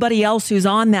anybody else who's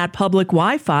on that public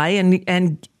Wi-Fi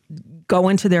and go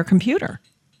into their computer.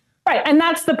 Right. And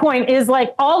that's the point, is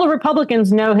like all the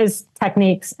Republicans know his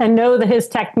techniques and know that his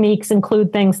techniques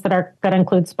include things that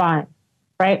include spying.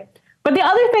 Right. But the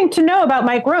other thing to know about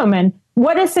Mike Roman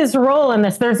what is his role in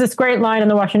this? There's this great line in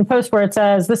the Washington Post where it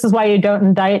says, "This is why you don't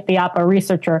indict the Oppo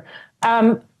researcher."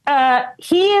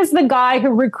 He is the guy who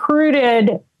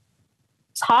recruited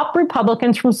top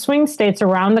Republicans from swing states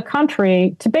around the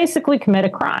country to basically commit a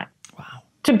crime. Wow.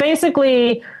 To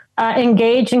basically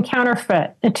engage in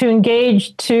counterfeit, to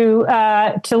engage to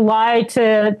lie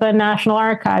to the National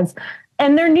Archives.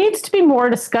 And there needs to be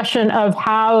more discussion of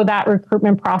how that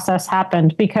recruitment process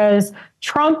happened, because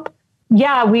Trump,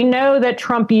 we know that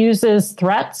Trump uses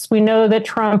threats. We know that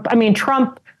Trump,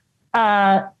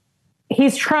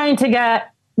 he's trying to get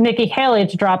Nikki Haley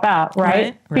to drop out,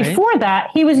 right? Before that,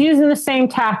 he was using the same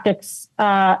tactics with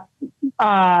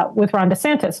Ron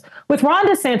DeSantis. With Ron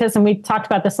DeSantis, and we talked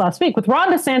about this last week, with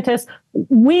Ron DeSantis,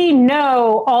 we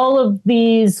know all of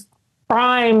these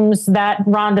crimes that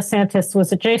Ron DeSantis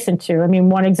was adjacent to. I mean,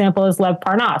 one example is Lev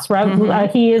Parnas, right?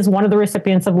 Mm-hmm. He is one of the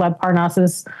recipients of Lev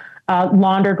Parnas's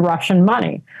laundered Russian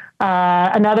money.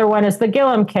 Another one is the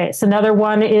Gillum case. Another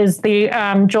one is the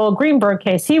Joel Greenberg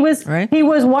case. He was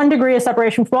 1 degree of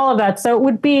separation from all of that. So it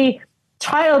would be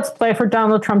child's play for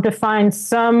Donald Trump to find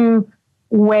some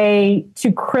way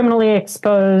to criminally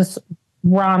expose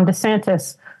Ron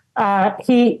DeSantis.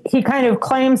 He kind of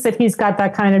claims that he's got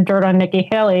that kind of dirt on Nikki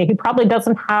Haley. He probably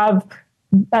doesn't have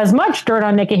as much dirt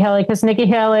on Nikki Haley because Nikki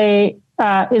Haley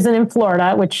isn't in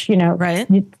Florida, which,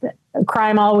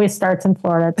 crime always starts in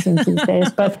Florida, it seems these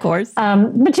days. But of course,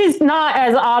 but she's not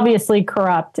as obviously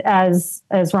corrupt as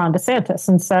Ron DeSantis,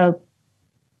 and so,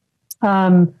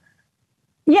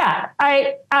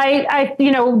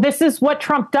 this is what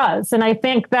Trump does, and I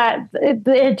think that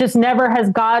it just never has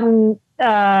gotten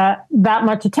that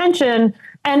much attention.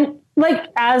 And like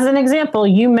as an example,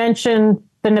 you mentioned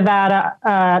the Nevada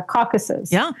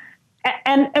caucuses,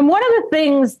 And one of the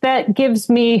things that gives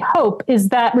me hope is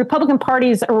that Republican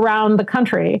parties around the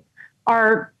country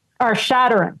are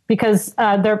shattering because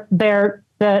the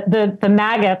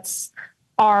maggots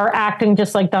are acting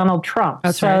just like Donald Trump.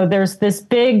 There's this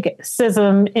big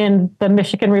schism in the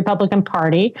Michigan Republican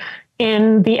Party.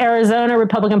 In the Arizona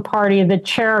Republican Party, the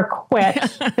chair quit.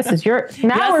 This is we're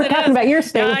talking about your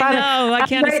state. Yeah, I know. I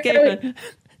can't escape it.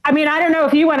 I mean, I don't know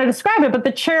if you want to describe it, but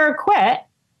the chair quit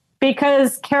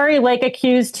because Carrie Lake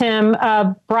accused him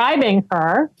of bribing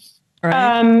her.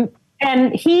 Right.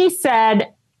 And he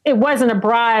said it wasn't a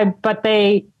bribe, but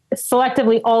they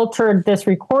selectively altered this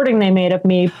recording they made of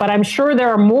me. But I'm sure there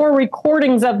are more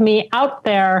recordings of me out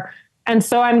there. And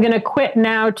so I'm going to quit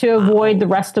now to avoid the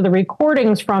rest of the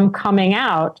recordings from coming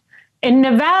out. In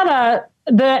Nevada,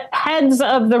 the heads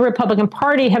of the Republican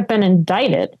Party have been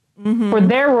indicted for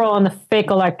their role in the fake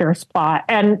elector spot.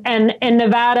 And in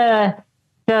Nevada,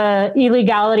 the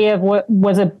illegality of what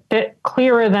was a bit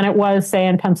clearer than it was, say,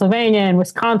 in Pennsylvania and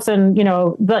Wisconsin.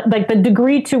 The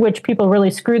degree to which people really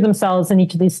screw themselves in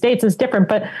each of these states is different.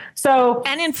 But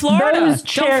and in Florida,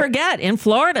 don't forget, in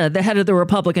Florida, the head of the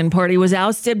Republican Party was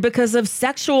ousted because of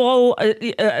sexual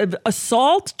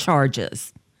assault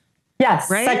charges.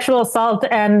 Yes, right? Sexual assault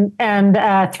and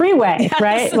three-way,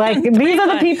 right? Like these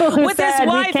are the people who with said his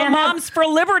wife, we can't Moms for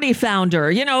Liberty founder.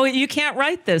 You can't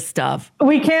write this stuff.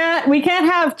 We can't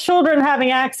have children having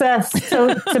access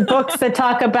to books that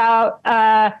talk about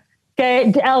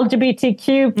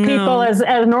LGBTQ people as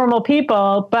normal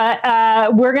people, but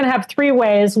we're going to have three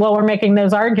ways while we're making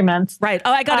those arguments. Right.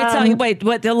 Oh, I got to tell you,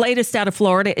 what the latest out of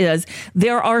Florida is,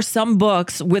 there are some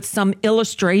books with some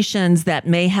illustrations that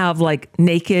may have like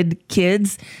naked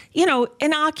kids,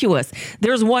 innocuous.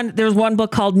 There's one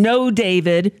book called No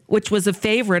David, which was a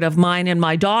favorite of mine and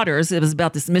my daughter's. It was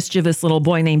about this mischievous little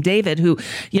boy named David who,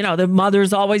 the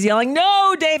mother's always yelling,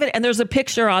 "No, David." And there's a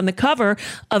picture on the cover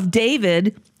of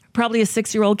David, probably a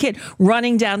 6-year-old kid,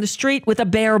 running down the street with a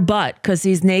bare butt because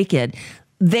he's naked.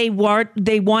 They want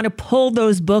to pull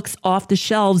those books off the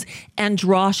shelves and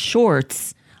draw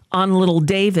shorts on little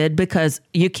David because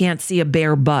you can't see a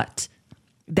bare butt.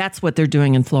 That's what they're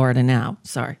doing in Florida now.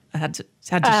 Sorry, I had to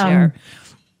share.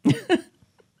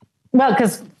 Well,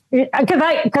 because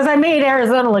I made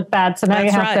Arizona look bad, so now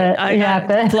you have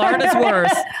to. Florida's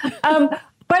worse.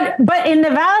 But in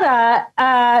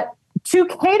Nevada, to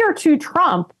cater to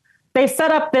Trump, they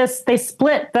set up they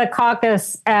split the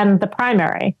caucus and the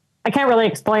primary. I can't really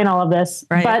explain all of this,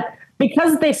 but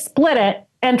because they split it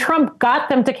and Trump got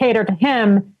them to cater to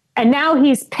him, and now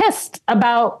he's pissed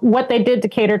about what they did to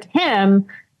cater to him,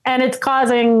 and it's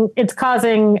causing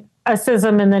a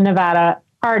schism in the Nevada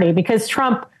party because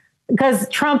Trump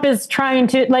is trying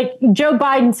to, like, Joe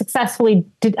Biden successfully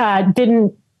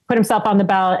didn't put himself on the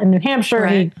ballot in New Hampshire.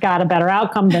 Right. He got a better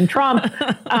outcome than Trump.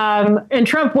 And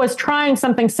Trump was trying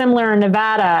something similar in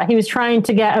Nevada. He was trying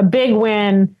to get a big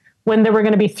win when there were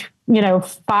going to be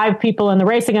 5 people in the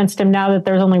race against him. Now that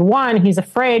there's only one, he's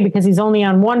afraid because he's only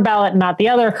on one ballot and not the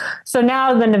other. So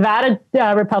now the Nevada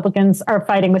Republicans are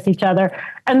fighting with each other.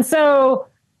 And so,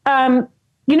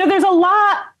 there's a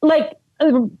lot, like,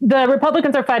 the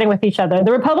Republicans are fighting with each other.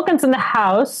 The Republicans in the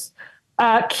House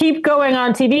keep going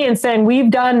on TV and saying, we've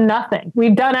done nothing.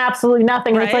 We've done absolutely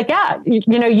nothing. Right. And it's like, yeah,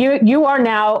 you are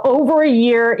now over a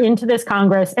year into this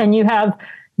Congress and you have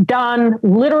done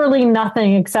literally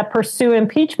nothing except pursue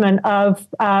impeachment of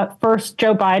first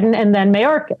Joe Biden and then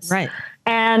Mayorkas. Right.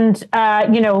 And,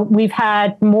 we've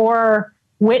had more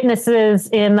witnesses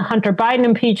in the Hunter Biden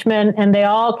impeachment, and they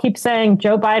all keep saying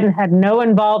Joe Biden had no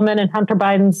involvement in Hunter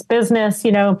Biden's business,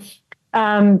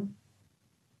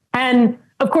 and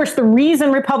of course, the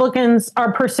reason Republicans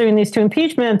are pursuing these 2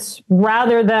 impeachments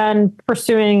rather than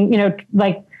pursuing,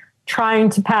 trying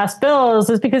to pass bills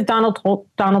is because Donald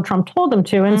Trump told them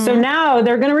to. And so now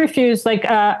they're going to refuse,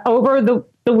 over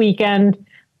the weekend,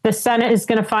 the Senate is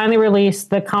going to finally release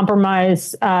the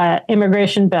compromise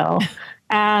immigration bill.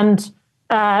 And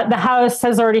the House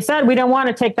has already said, we don't want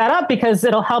to take that up because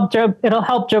it'll help Joe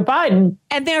Biden.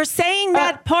 And they're saying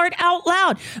that part out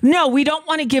loud. No, we don't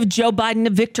want to give Joe Biden a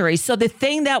victory. So the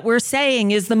thing that we're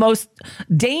saying is the most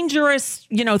dangerous,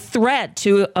 threat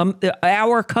to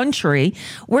our country.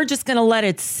 We're just going to let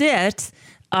it sit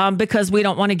because we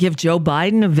don't want to give Joe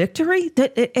Biden a victory.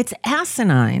 It's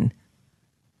asinine.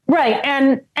 Right.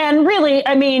 And really,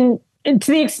 I mean,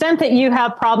 to the extent that you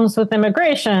have problems with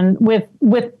immigration, with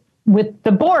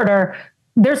the border,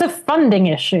 there's a funding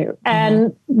issue.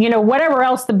 And, whatever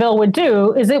else the bill would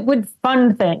do is it would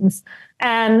fund things.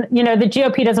 And, the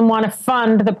GOP doesn't want to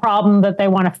fund the problem that they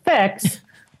want to fix.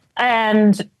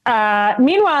 And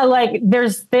meanwhile,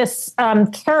 there's this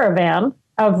caravan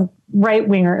of right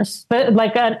wingers, but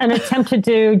an attempt to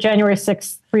do January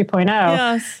 6th 3.0.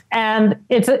 Yes. And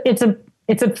it's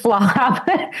a flop.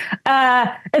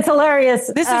 It's hilarious.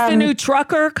 This is the new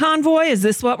trucker convoy. Is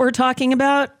this what we're talking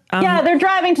about? Yeah, they're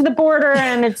driving to the border,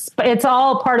 and it's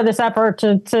all part of this effort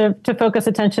to focus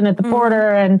attention at the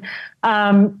border. And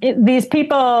these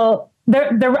people,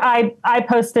 I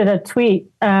posted a tweet.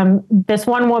 This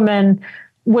one woman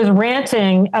was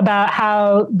ranting about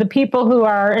how the people who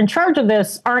are in charge of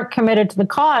this aren't committed to the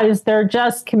cause; they're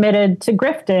just committed to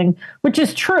grifting, which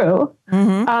is true.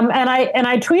 And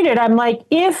I tweeted, I'm like,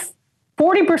 if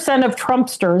 40% of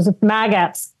Trumpsters, of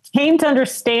MAGATs, came to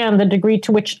understand the degree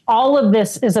to which all of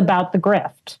this is about the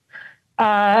grift,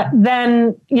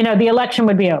 then, the election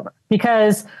would be over.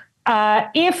 Because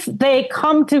if they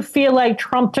come to feel like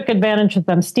Trump took advantage of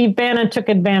them, Steve Bannon took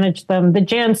advantage of them, the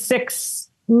Jan 6,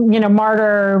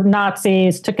 martyr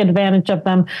Nazis took advantage of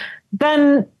them,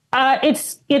 then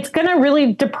it's going to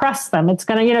really depress them. It's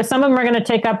going to, some of them are going to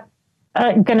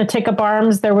take up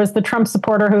arms. There was the Trump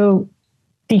supporter who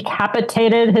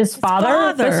decapitated his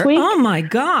father this week. Oh my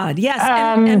God. Yes.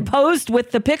 And posed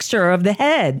with the picture of the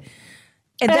head.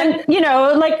 And then,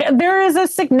 there is a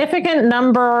significant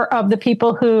number of the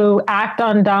people who act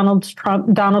on Donald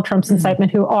Trump's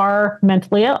incitement who are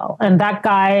mentally ill, and that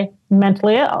guy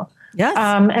mentally ill. Yes.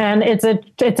 And it's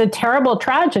a terrible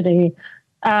tragedy.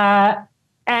 And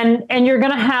you're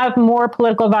going to have more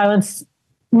political violence,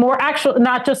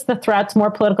 not just the threats,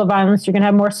 more political violence. You're going to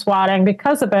have more swatting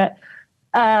because of it.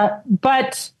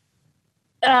 But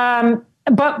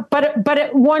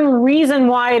one reason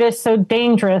why it is so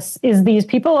dangerous is these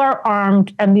people are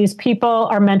armed and these people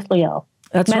are mentally ill.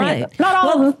 That's many right. Not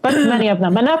all of them, but many of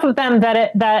them. Enough of them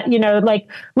that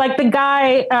like the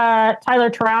guy Tyler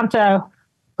Taranto,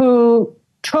 who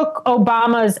took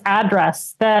Obama's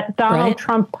address that Donald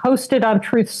Trump posted on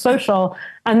Truth Social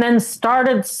and then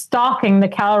started stalking the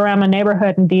Kalorama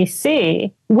neighborhood in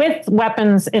D.C. with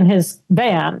weapons in his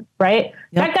van, right?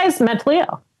 Yep. That guy's mentally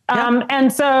ill. Yep.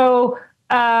 And so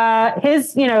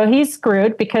he's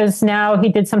screwed because now he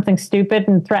did something stupid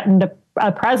and threatened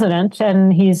a president,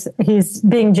 and he's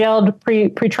being jailed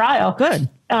pre-trial. Good.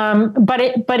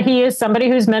 But he is somebody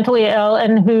who's mentally ill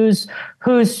and who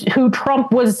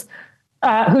Trump was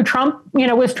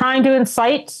trying to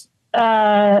incite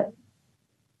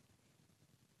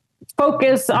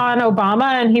focus on Obama,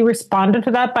 and he responded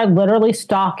to that by literally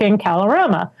stalking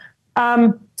Kalorama.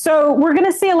 So we're going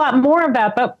to see a lot more of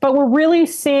that, but we're really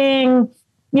seeing,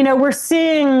 we're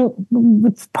seeing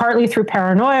partly through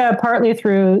paranoia, partly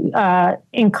through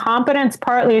incompetence,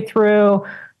 partly through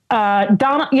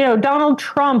Donald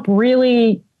Trump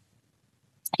really,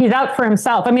 he's out for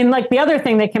himself. I mean, like the other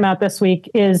thing that came out this week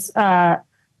is the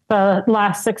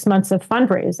last 6 months of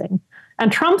fundraising,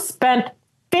 and Trump spent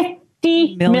 $50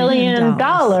 million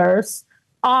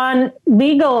on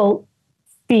legal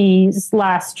fees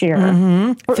last year.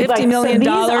 $50 million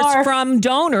from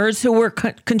donors who were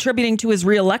contributing to his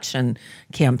reelection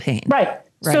campaign. Right.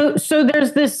 So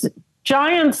there's this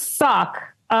giant suck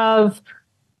of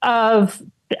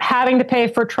having to pay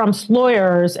for Trump's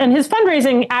lawyers, and his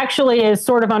fundraising actually is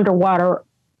sort of underwater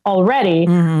already.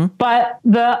 But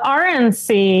the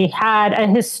RNC had a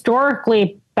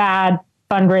historically bad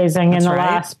fundraising in the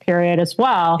last period as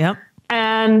well. Yep.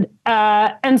 And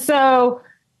so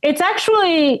it's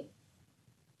actually,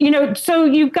 so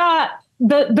you've got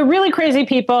the really crazy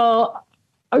people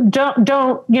don't,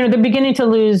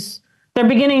 they're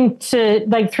beginning to,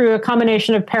 like, through a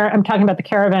combination of, I'm talking about the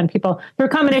caravan people, through a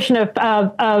combination of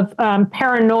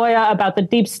paranoia about the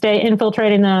deep state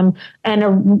infiltrating them and a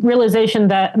realization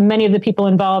that many of the people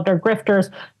involved are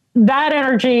grifters. That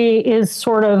energy is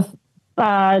sort of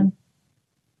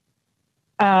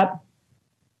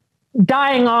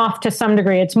dying off to some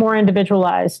degree. It's more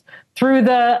individualized through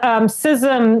the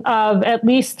schism of at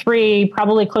least 3,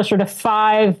 probably closer to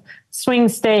 5 swing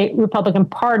state Republican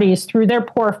parties, through their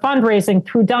poor fundraising,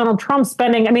 through Donald Trump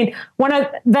spending. I mean,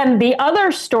 then the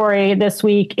other story this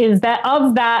week is that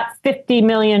of that $50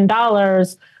 million,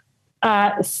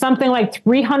 something like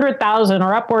 300,000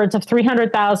 or upwards of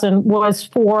 300,000 was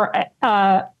for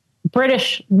a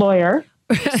British lawyer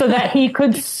so that he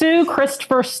could sue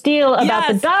Christopher Steele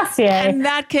about the dossier. In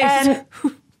that case,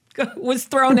 was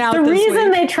thrown out. The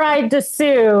reason they tried to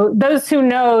sue, those who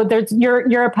know,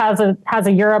 Europe has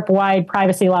a Europe-wide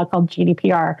privacy law called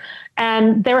GDPR,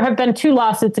 and there have been 2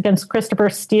 lawsuits against Christopher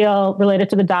Steele related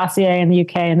to the dossier in the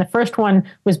UK. And the first one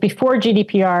was before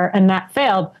GDPR, and that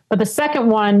failed. But the second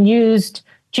one used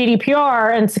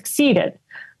GDPR and succeeded.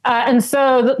 And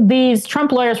so these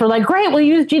Trump lawyers were like, "Great, we'll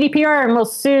use GDPR and we'll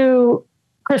sue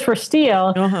Christopher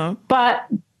Steele." But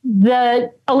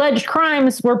the alleged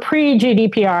crimes were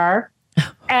pre-GDPR,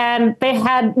 and they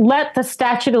had let the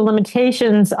statute of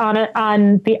limitations on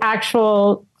the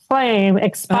actual claim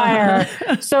expire.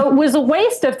 So it was a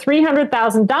waste of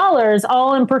 $300,000,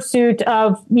 all in pursuit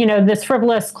of, this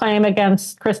frivolous claim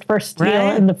against Christopher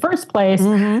Steele in the first place.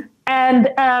 And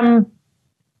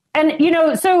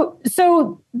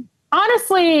so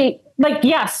honestly, like,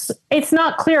 yes, it's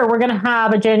not clear we're going to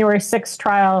have a January 6th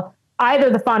trial,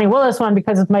 either the Fani Willis one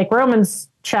because of Mike Roman's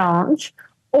challenge,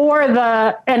 or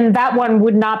and that one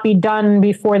would not be done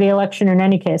before the election in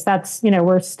any case. That's,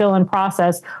 we're still in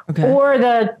process. Or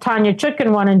the Tanya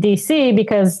Chutkan one in DC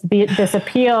because this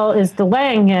appeal is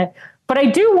delaying it. But I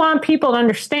do want people to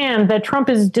understand that Trump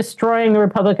is destroying the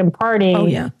Republican Party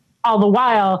all the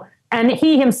while. And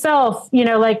he himself,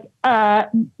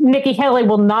 Nikki Haley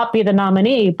will not be the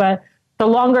nominee, but the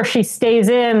longer she stays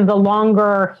in, the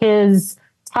longer his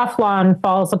Teflon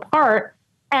falls apart.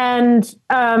 And,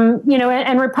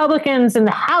 and Republicans in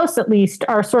the House, at least,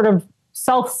 are sort of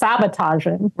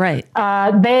self-sabotaging. Right.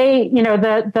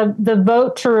 The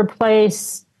vote to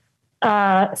replace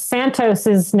Santos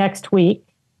is next week.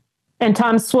 And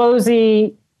Tom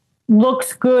Suozzi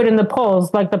looks good in the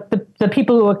polls. Like the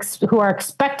people who are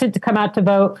expected to come out to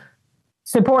vote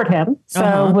support him.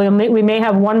 So we may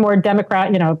have one more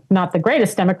Democrat, not the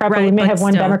greatest Democrat, but we may have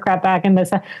one Democrat back in this.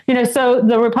 So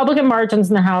the Republican margins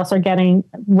in the House are getting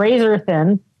razor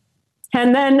thin.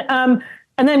 And then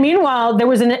meanwhile, there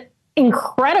was an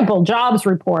incredible jobs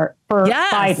report for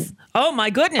Biden. Oh, my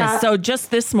goodness. So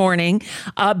just this morning,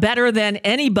 better than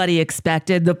anybody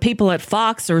expected. The people at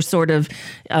Fox are sort of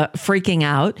freaking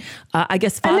out. I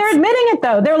guess Fox. And they're admitting it,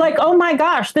 though. They're like, oh, my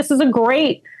gosh, this is a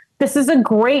great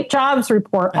jobs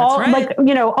report.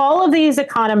 All of these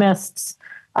economists,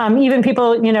 even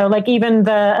people, even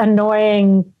the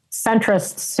annoying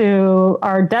centrists who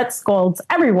are debt scolds,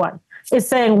 everyone is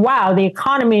saying, wow, the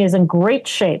economy is in great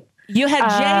shape. You had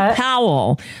Jay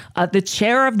Powell, the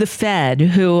chair of the Fed,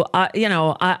 who, I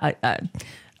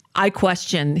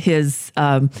question his,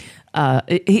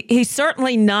 he's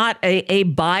certainly not a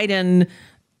Biden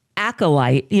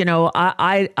acolyte.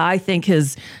 I think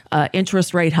his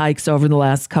interest rate hikes over the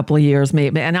last couple of years,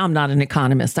 maybe, and I'm not an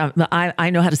economist. I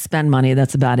know how to spend money.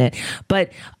 That's about it.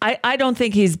 But I don't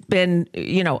think he's been,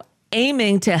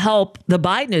 aiming to help the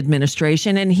Biden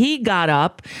administration. And he got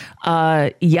up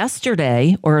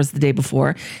yesterday, or was the day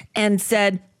before, and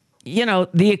said,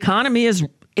 the economy is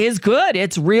good.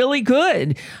 It's really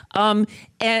good. And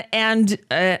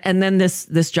then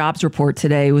this jobs report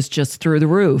today was just through the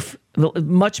roof.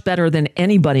 Much better than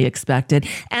anybody expected.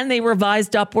 And they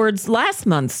revised upwards last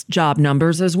month's job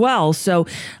numbers as well. So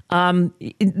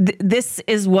this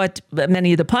is what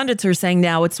many of the pundits are saying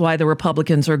now. It's why the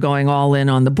Republicans are going all in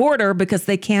on the border, because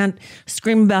they can't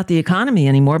scream about the economy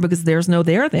anymore because there's no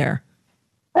there there.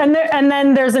 And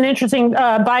then there's an interesting,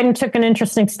 Biden took an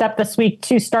interesting step this week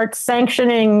to start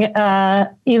sanctioning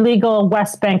illegal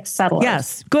West Bank settlers.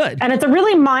 Yes, good. And it's a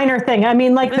really minor thing. I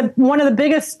mean, like one of the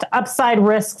biggest upside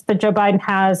risks that Joe Biden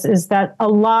has is that a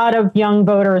lot of young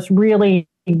voters really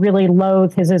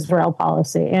loathe his Israel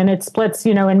policy. And it splits,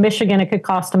 in Michigan, it could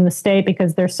cost him the state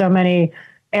because there's so many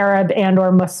Arab and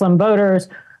or Muslim voters.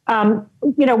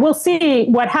 We'll see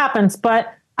what happens,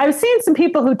 but I've seen some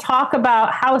people who talk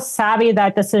about how savvy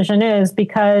that decision is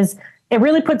because it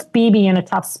really puts Bibi in a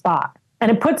tough spot.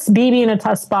 And it puts Bibi in a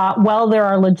tough spot while there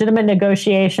are legitimate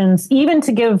negotiations, even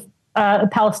to give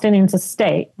Palestinians a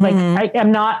state. Like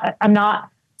I'm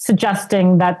not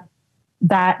suggesting that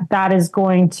is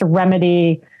going to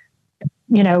remedy,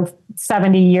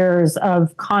 70 years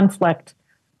of conflict.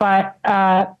 But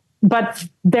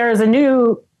there's a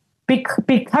new,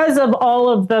 because of all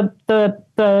of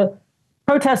the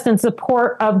protest in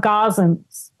support of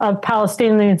Gazans, of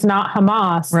Palestinians, not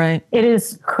Hamas. Right. It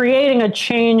is creating a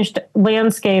changed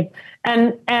landscape,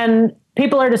 and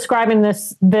people are describing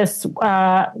this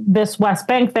West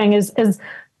Bank thing is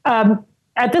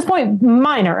at this point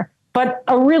minor, but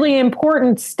a really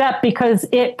important step because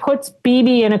it puts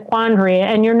Bibi in a quandary,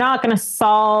 and you're not going to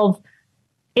solve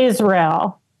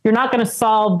Israel. You're not going to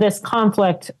solve this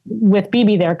conflict with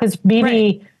Bibi there because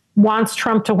Bibi wants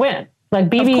Trump to win. Like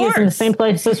Bibi is in the same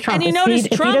place as Trump. And if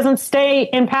he doesn't stay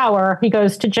in power, he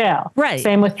goes to jail. Right.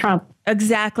 Same with Trump.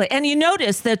 Exactly. And you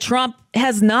notice that Trump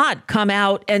has not come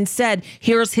out and said,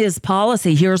 here's his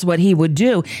policy, here's what he would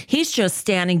do. He's just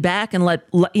standing back and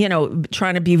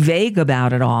trying to be vague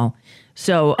about it all.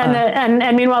 So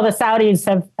and meanwhile, the Saudis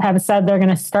have said they're going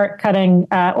to start cutting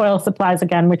oil supplies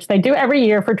again, which they do every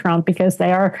year for Trump because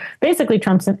they are basically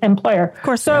Trump's employer. Of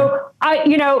course. So I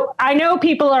know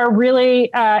people are really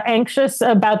anxious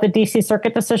about the DC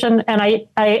Circuit decision, and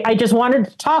I just wanted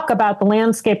to talk about the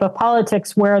landscape of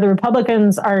politics where the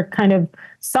Republicans are kind of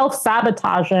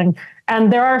self-sabotaging,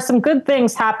 and there are some good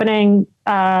things happening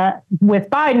with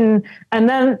Biden, and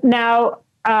then now.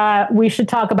 We should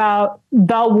talk about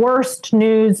the worst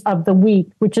news of the week,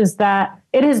 which is that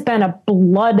it has been a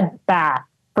bloodbath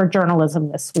for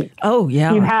journalism this week. Oh,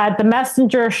 yeah. You had The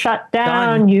Messenger shut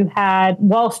down. You had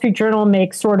Wall Street Journal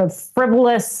make sort of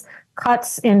frivolous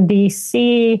cuts in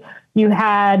D.C. You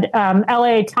had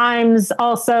LA Times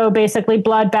also basically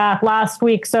bloodbath last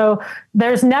week. So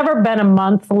there's never been a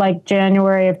month like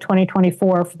January of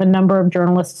 2024 for the number of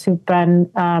journalists who've been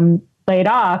laid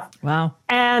off. Wow.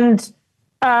 And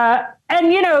The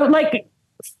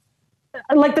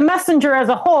Messenger as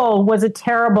a whole was a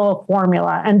terrible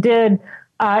formula and did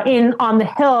on the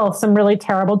Hill some really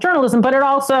terrible journalism, but it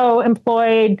also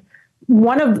employed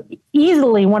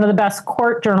easily one of the best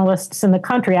court journalists in the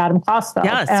country, Adam Klosfeld,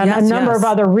 and a number of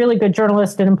other really good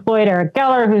journalists. It employed Eric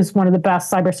Geller, who's one of the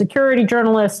best cybersecurity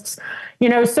journalists.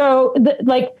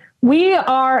 We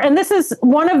are, and this is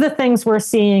one of the things we're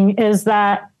seeing is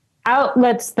that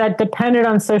outlets that depended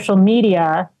on social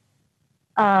media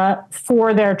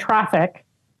for their traffic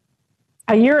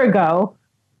a year ago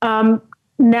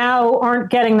now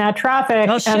aren't getting that traffic,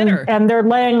 and they're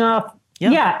laying off.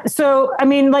 Yeah. So, I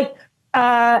mean,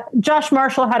 Josh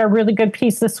Marshall had a really good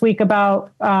piece this week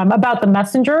about The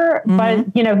Messenger, but,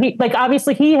 he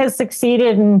obviously he has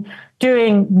succeeded in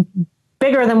doing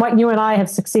bigger than what you and I have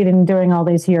succeeded in doing all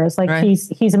these years.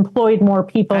 He's employed more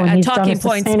people and he's done it sustainably.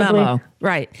 Talking points memo.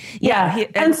 Right. Yeah.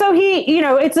 And so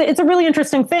it's a really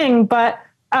interesting thing, but,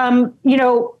 I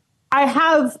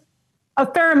have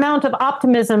a fair amount of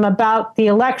optimism about the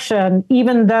election,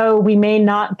 even though we may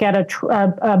not get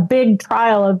a big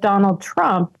trial of Donald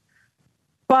Trump,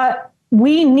 but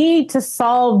we need to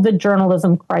solve the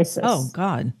journalism crisis. Oh,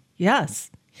 God.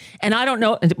 Yes. And I don't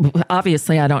know,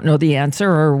 obviously I don't know the answer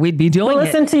or we'd be doing it.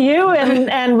 Listen to you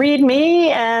and read me.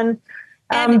 And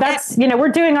that's, we're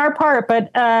doing our part,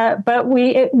 but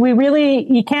we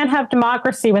really, you can't have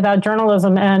democracy without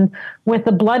journalism. And with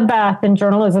the bloodbath in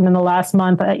journalism in the last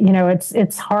month,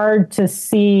 it's hard to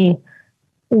see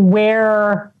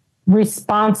where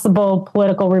responsible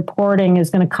political reporting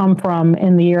is going to come from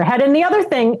in the year ahead. And the other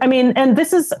thing, and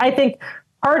this is, I think,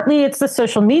 partly it's the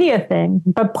social media thing,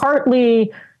 but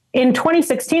partly in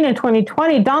 2016 and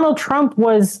 2020, Donald Trump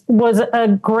was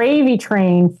a gravy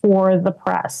train for the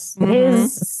press. Mm-hmm.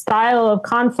 His style of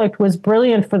conflict was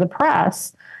brilliant for the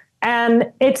press.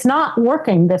 And it's not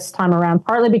working this time around,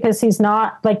 partly because he's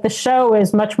not, the show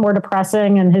is much more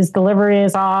depressing and his delivery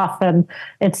is off and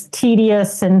it's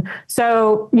tedious. And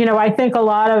so, I think a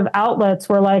lot of outlets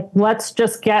were let's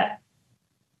just get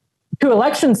to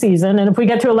election season. And if we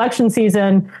get to election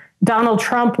season, Donald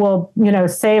Trump will,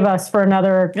 save us for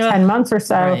another 10 months or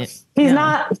so. Right. He's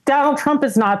not, Donald Trump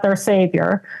is not their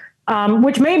savior,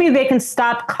 which maybe they can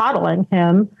stop coddling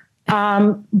him.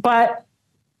 But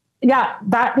yeah,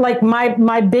 that like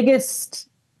my biggest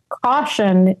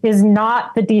caution is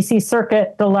not the DC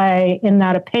Circuit delay in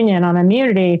that opinion on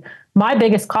immunity. My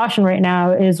biggest caution right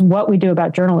now is what we do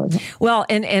about journalism. Well,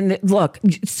 and look,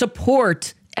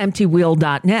 support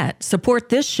Emptywheel.net. Support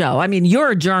this show. I mean,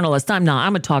 you're a journalist. I'm not.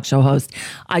 I'm a talk show host.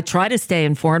 I try to stay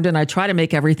informed and I try to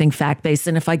make everything fact-based.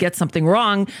 And if I get something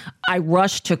wrong, I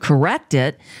rush to correct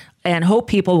it and hope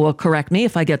people will correct me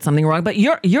if I get something wrong. But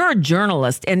you're a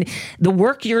journalist and the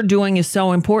work you're doing is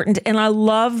so important. And I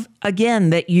love, again,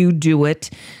 that you do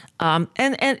it.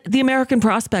 And the American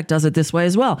Prospect does it this way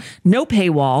as well. No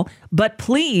paywall, but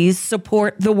please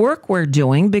support the work we're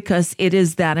doing because it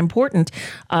is that important.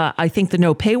 I think the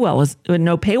no paywall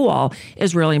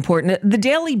is really important. The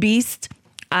Daily Beast,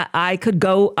 I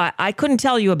couldn't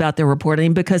tell you about their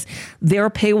reporting because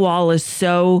their paywall is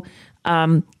so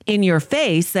in your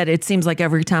face that it seems like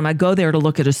every time I go there to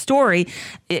look at a story,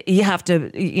 you have to,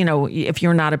 if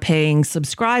you're not a paying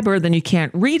subscriber, then you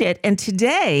can't read it. And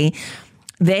today,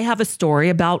 they have a story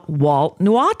about Walt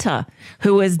Nuata,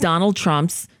 who is Donald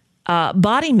Trump's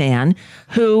body man,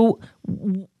 who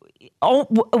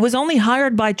was only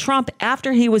hired by Trump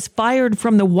after he was fired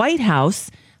from the White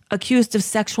House, accused of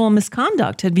sexual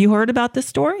misconduct. Have you heard about this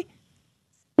story?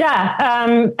 Yeah,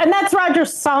 and that's Roger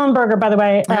Sollenberger, by the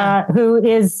way, who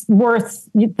is worth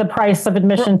the price of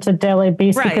admission to Daily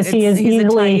Beast because he's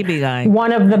easily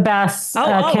one of the best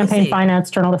campaign finance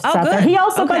journalists out there. He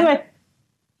also, by the way,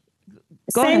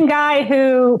 same guy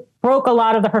who broke a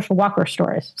lot of the Herschel Walker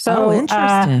stories. So,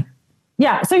 interesting.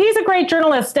 So he's a great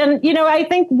journalist. And, I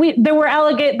think there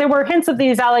were hints of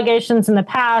these allegations in the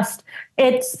past.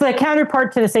 It's the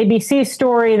counterpart to this ABC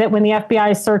story that when the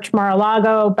FBI searched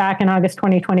Mar-a-Lago back in August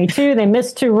 2022, they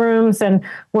missed 2 rooms and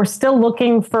we're still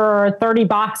looking for 30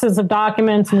 boxes of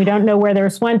documents and we don't know where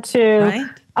theirs went to. Right.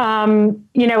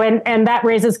 And that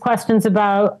raises questions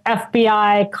about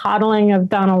FBI coddling of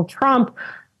Donald Trump.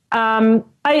 I'm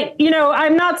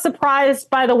not surprised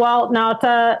by the Walt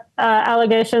Nauta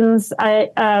allegations.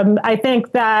 I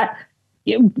think that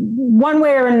one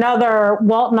way or another,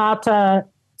 Walt Nauta,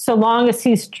 so long as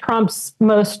he's Trump's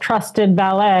most trusted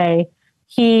valet,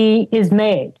 he is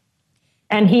made.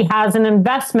 And he has an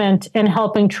investment in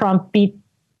helping Trump beat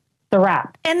the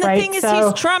rap. And the thing is,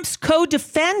 he's Trump's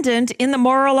co-defendant in the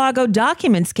Mar-a-Lago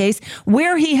documents case,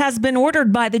 where he has been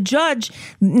ordered by the judge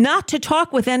not to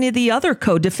talk with any of the other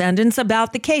co-defendants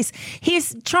about the case.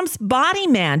 He's Trump's body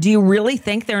man. Do you really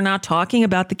think they're not talking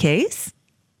about the case?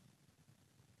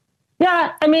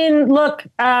 Yeah, I mean, look,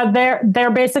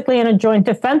 they're basically in a joint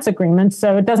defense agreement,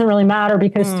 so it doesn't really matter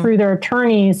because through their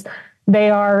attorneys, they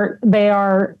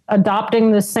are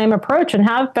adopting the same approach and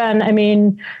have been. I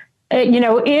mean,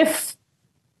 if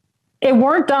it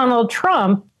weren't Donald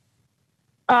Trump,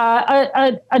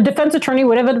 a defense attorney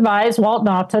would have advised Walt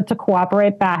Nauta to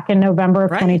cooperate back in November of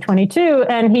 2022,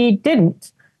 and he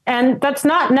didn't. And that's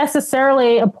not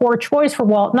necessarily a poor choice for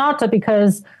Walt Nauta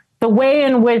because the way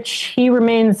in which he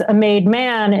remains a made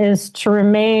man is to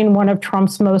remain one of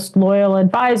Trump's most loyal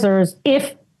advisors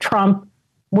if Trump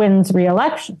wins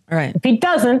re-election. Right. If he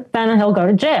doesn't, then he'll go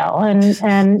to jail. And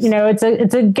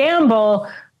it's a gamble.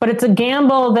 But it's a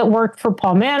gamble that worked for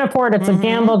Paul Manafort. It's a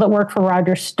gamble that worked for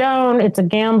Roger Stone. It's a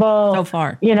gamble. So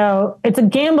far. It's a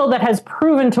gamble that has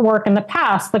proven to work in the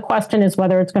past. The question is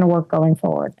whether it's going to work going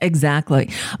forward. Exactly.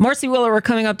 Marcy Wheeler, we're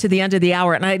coming up to the end of the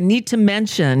hour. And I need to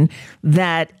mention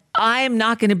that I am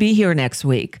not going to be here next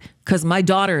week because my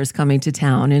daughter is coming to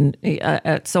town. And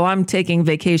so I'm taking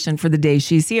vacation for the day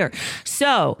she's here.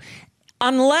 So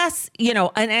unless,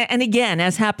 and again,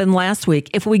 as happened last week,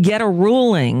 if we get a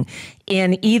ruling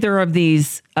in either of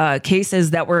these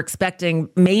cases that we're expecting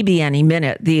maybe any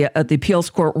minute, the appeals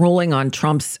court ruling on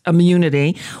Trump's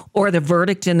immunity or the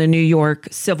verdict in the New York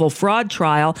civil fraud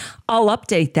trial, I'll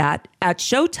update that at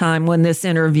showtime when this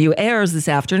interview airs this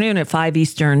afternoon at 5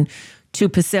 Eastern, 2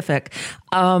 Pacific.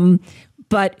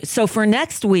 But so for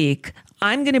next week,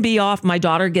 I'm going to be off. My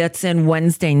daughter gets in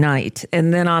Wednesday night,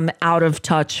 and then I'm out of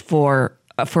touch for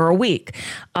a week.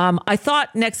 I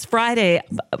thought next Friday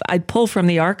I'd pull from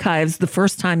the archives the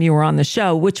first time you were on the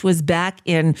show, which was back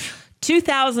in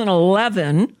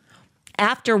 2011,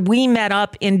 after we met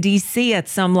up in D.C. at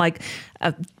some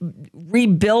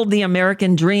rebuild the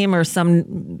American dream or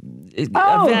some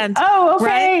event. Oh, okay.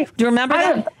 Right? Do you remember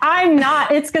that? I'm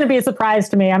not. It's going to be a surprise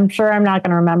to me. I'm sure I'm not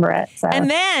going to remember it. So. And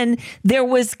then there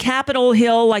was Capitol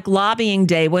Hill lobbying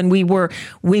day when we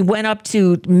went up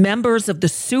to members of the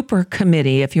super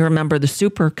committee, if you remember the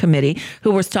super committee,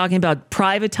 who was talking about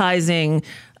privatizing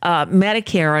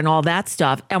Medicare and all that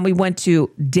stuff. And we went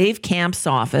to Dave Camp's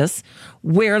office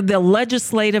where the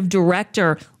legislative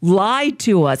director lied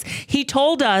to us. He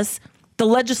told us the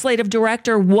legislative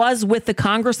director was with the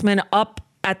congressman up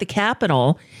at the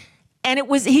Capitol. And it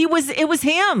was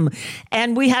him.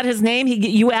 And we had his name.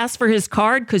 You asked for his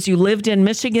card because you lived in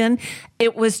Michigan.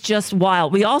 It was just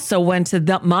wild. We also went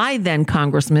to my then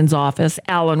congressman's office,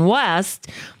 Alan West,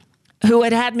 who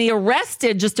had me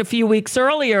arrested just a few weeks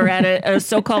earlier at a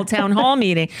so-called town hall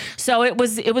meeting. So it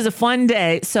was a fun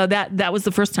day. So that was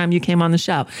the first time you came on the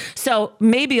show. So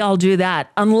maybe I'll do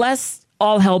that unless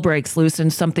all hell breaks loose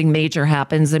and something major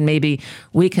happens, and maybe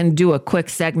we can do a quick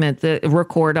segment that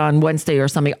record on Wednesday or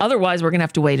something. Otherwise, we're going to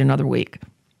have to wait another week.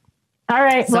 All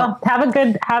right. So,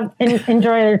 well,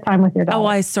 enjoy your time with your dog. Oh,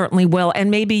 I certainly will.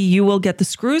 And maybe you will get the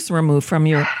screws removed from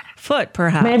your foot,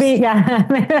 perhaps. Maybe, yeah.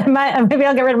 Maybe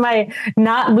I'll get rid of my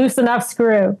not loose enough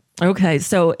screw. Okay,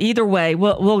 so either way,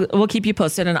 we'll keep you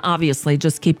posted, and obviously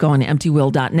just keep going to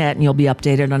emptywheel.net, and you'll be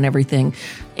updated on everything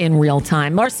in real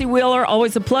time. Marcy Wheeler,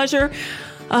 always a pleasure.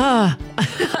 I'm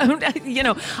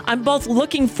both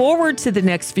looking forward to the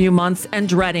next few months and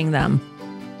dreading them.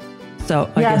 So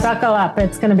buckle up.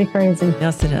 It's going to be crazy.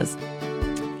 Yes, it is.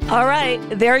 All right,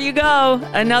 there you go.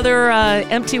 Another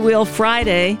Emptywheel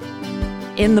Friday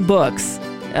in the books.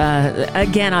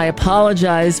 Again, I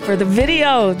apologize for the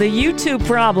video, the YouTube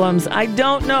problems. I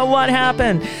don't know what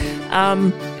happened.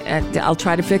 I'll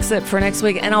try to fix it for next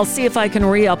week, and I'll see if I can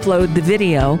re-upload the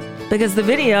video, because the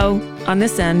video on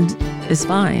this end is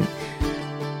fine.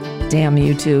 Damn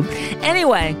YouTube.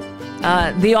 Anyway,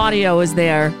 the audio is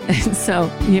there, so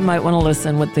you might want to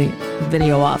listen with the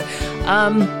video off.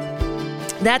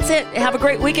 That's it. Have a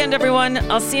great weekend, everyone.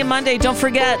 I'll see you Monday. Don't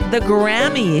forget, the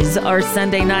Grammys are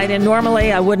Sunday night, and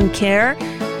normally I wouldn't care,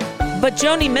 but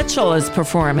Joni Mitchell is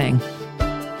performing.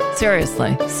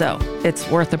 Seriously. So it's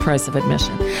worth the price of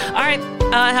admission. All right.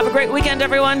 Have a great weekend,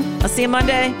 everyone. I'll see you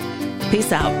Monday.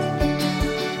 Peace out.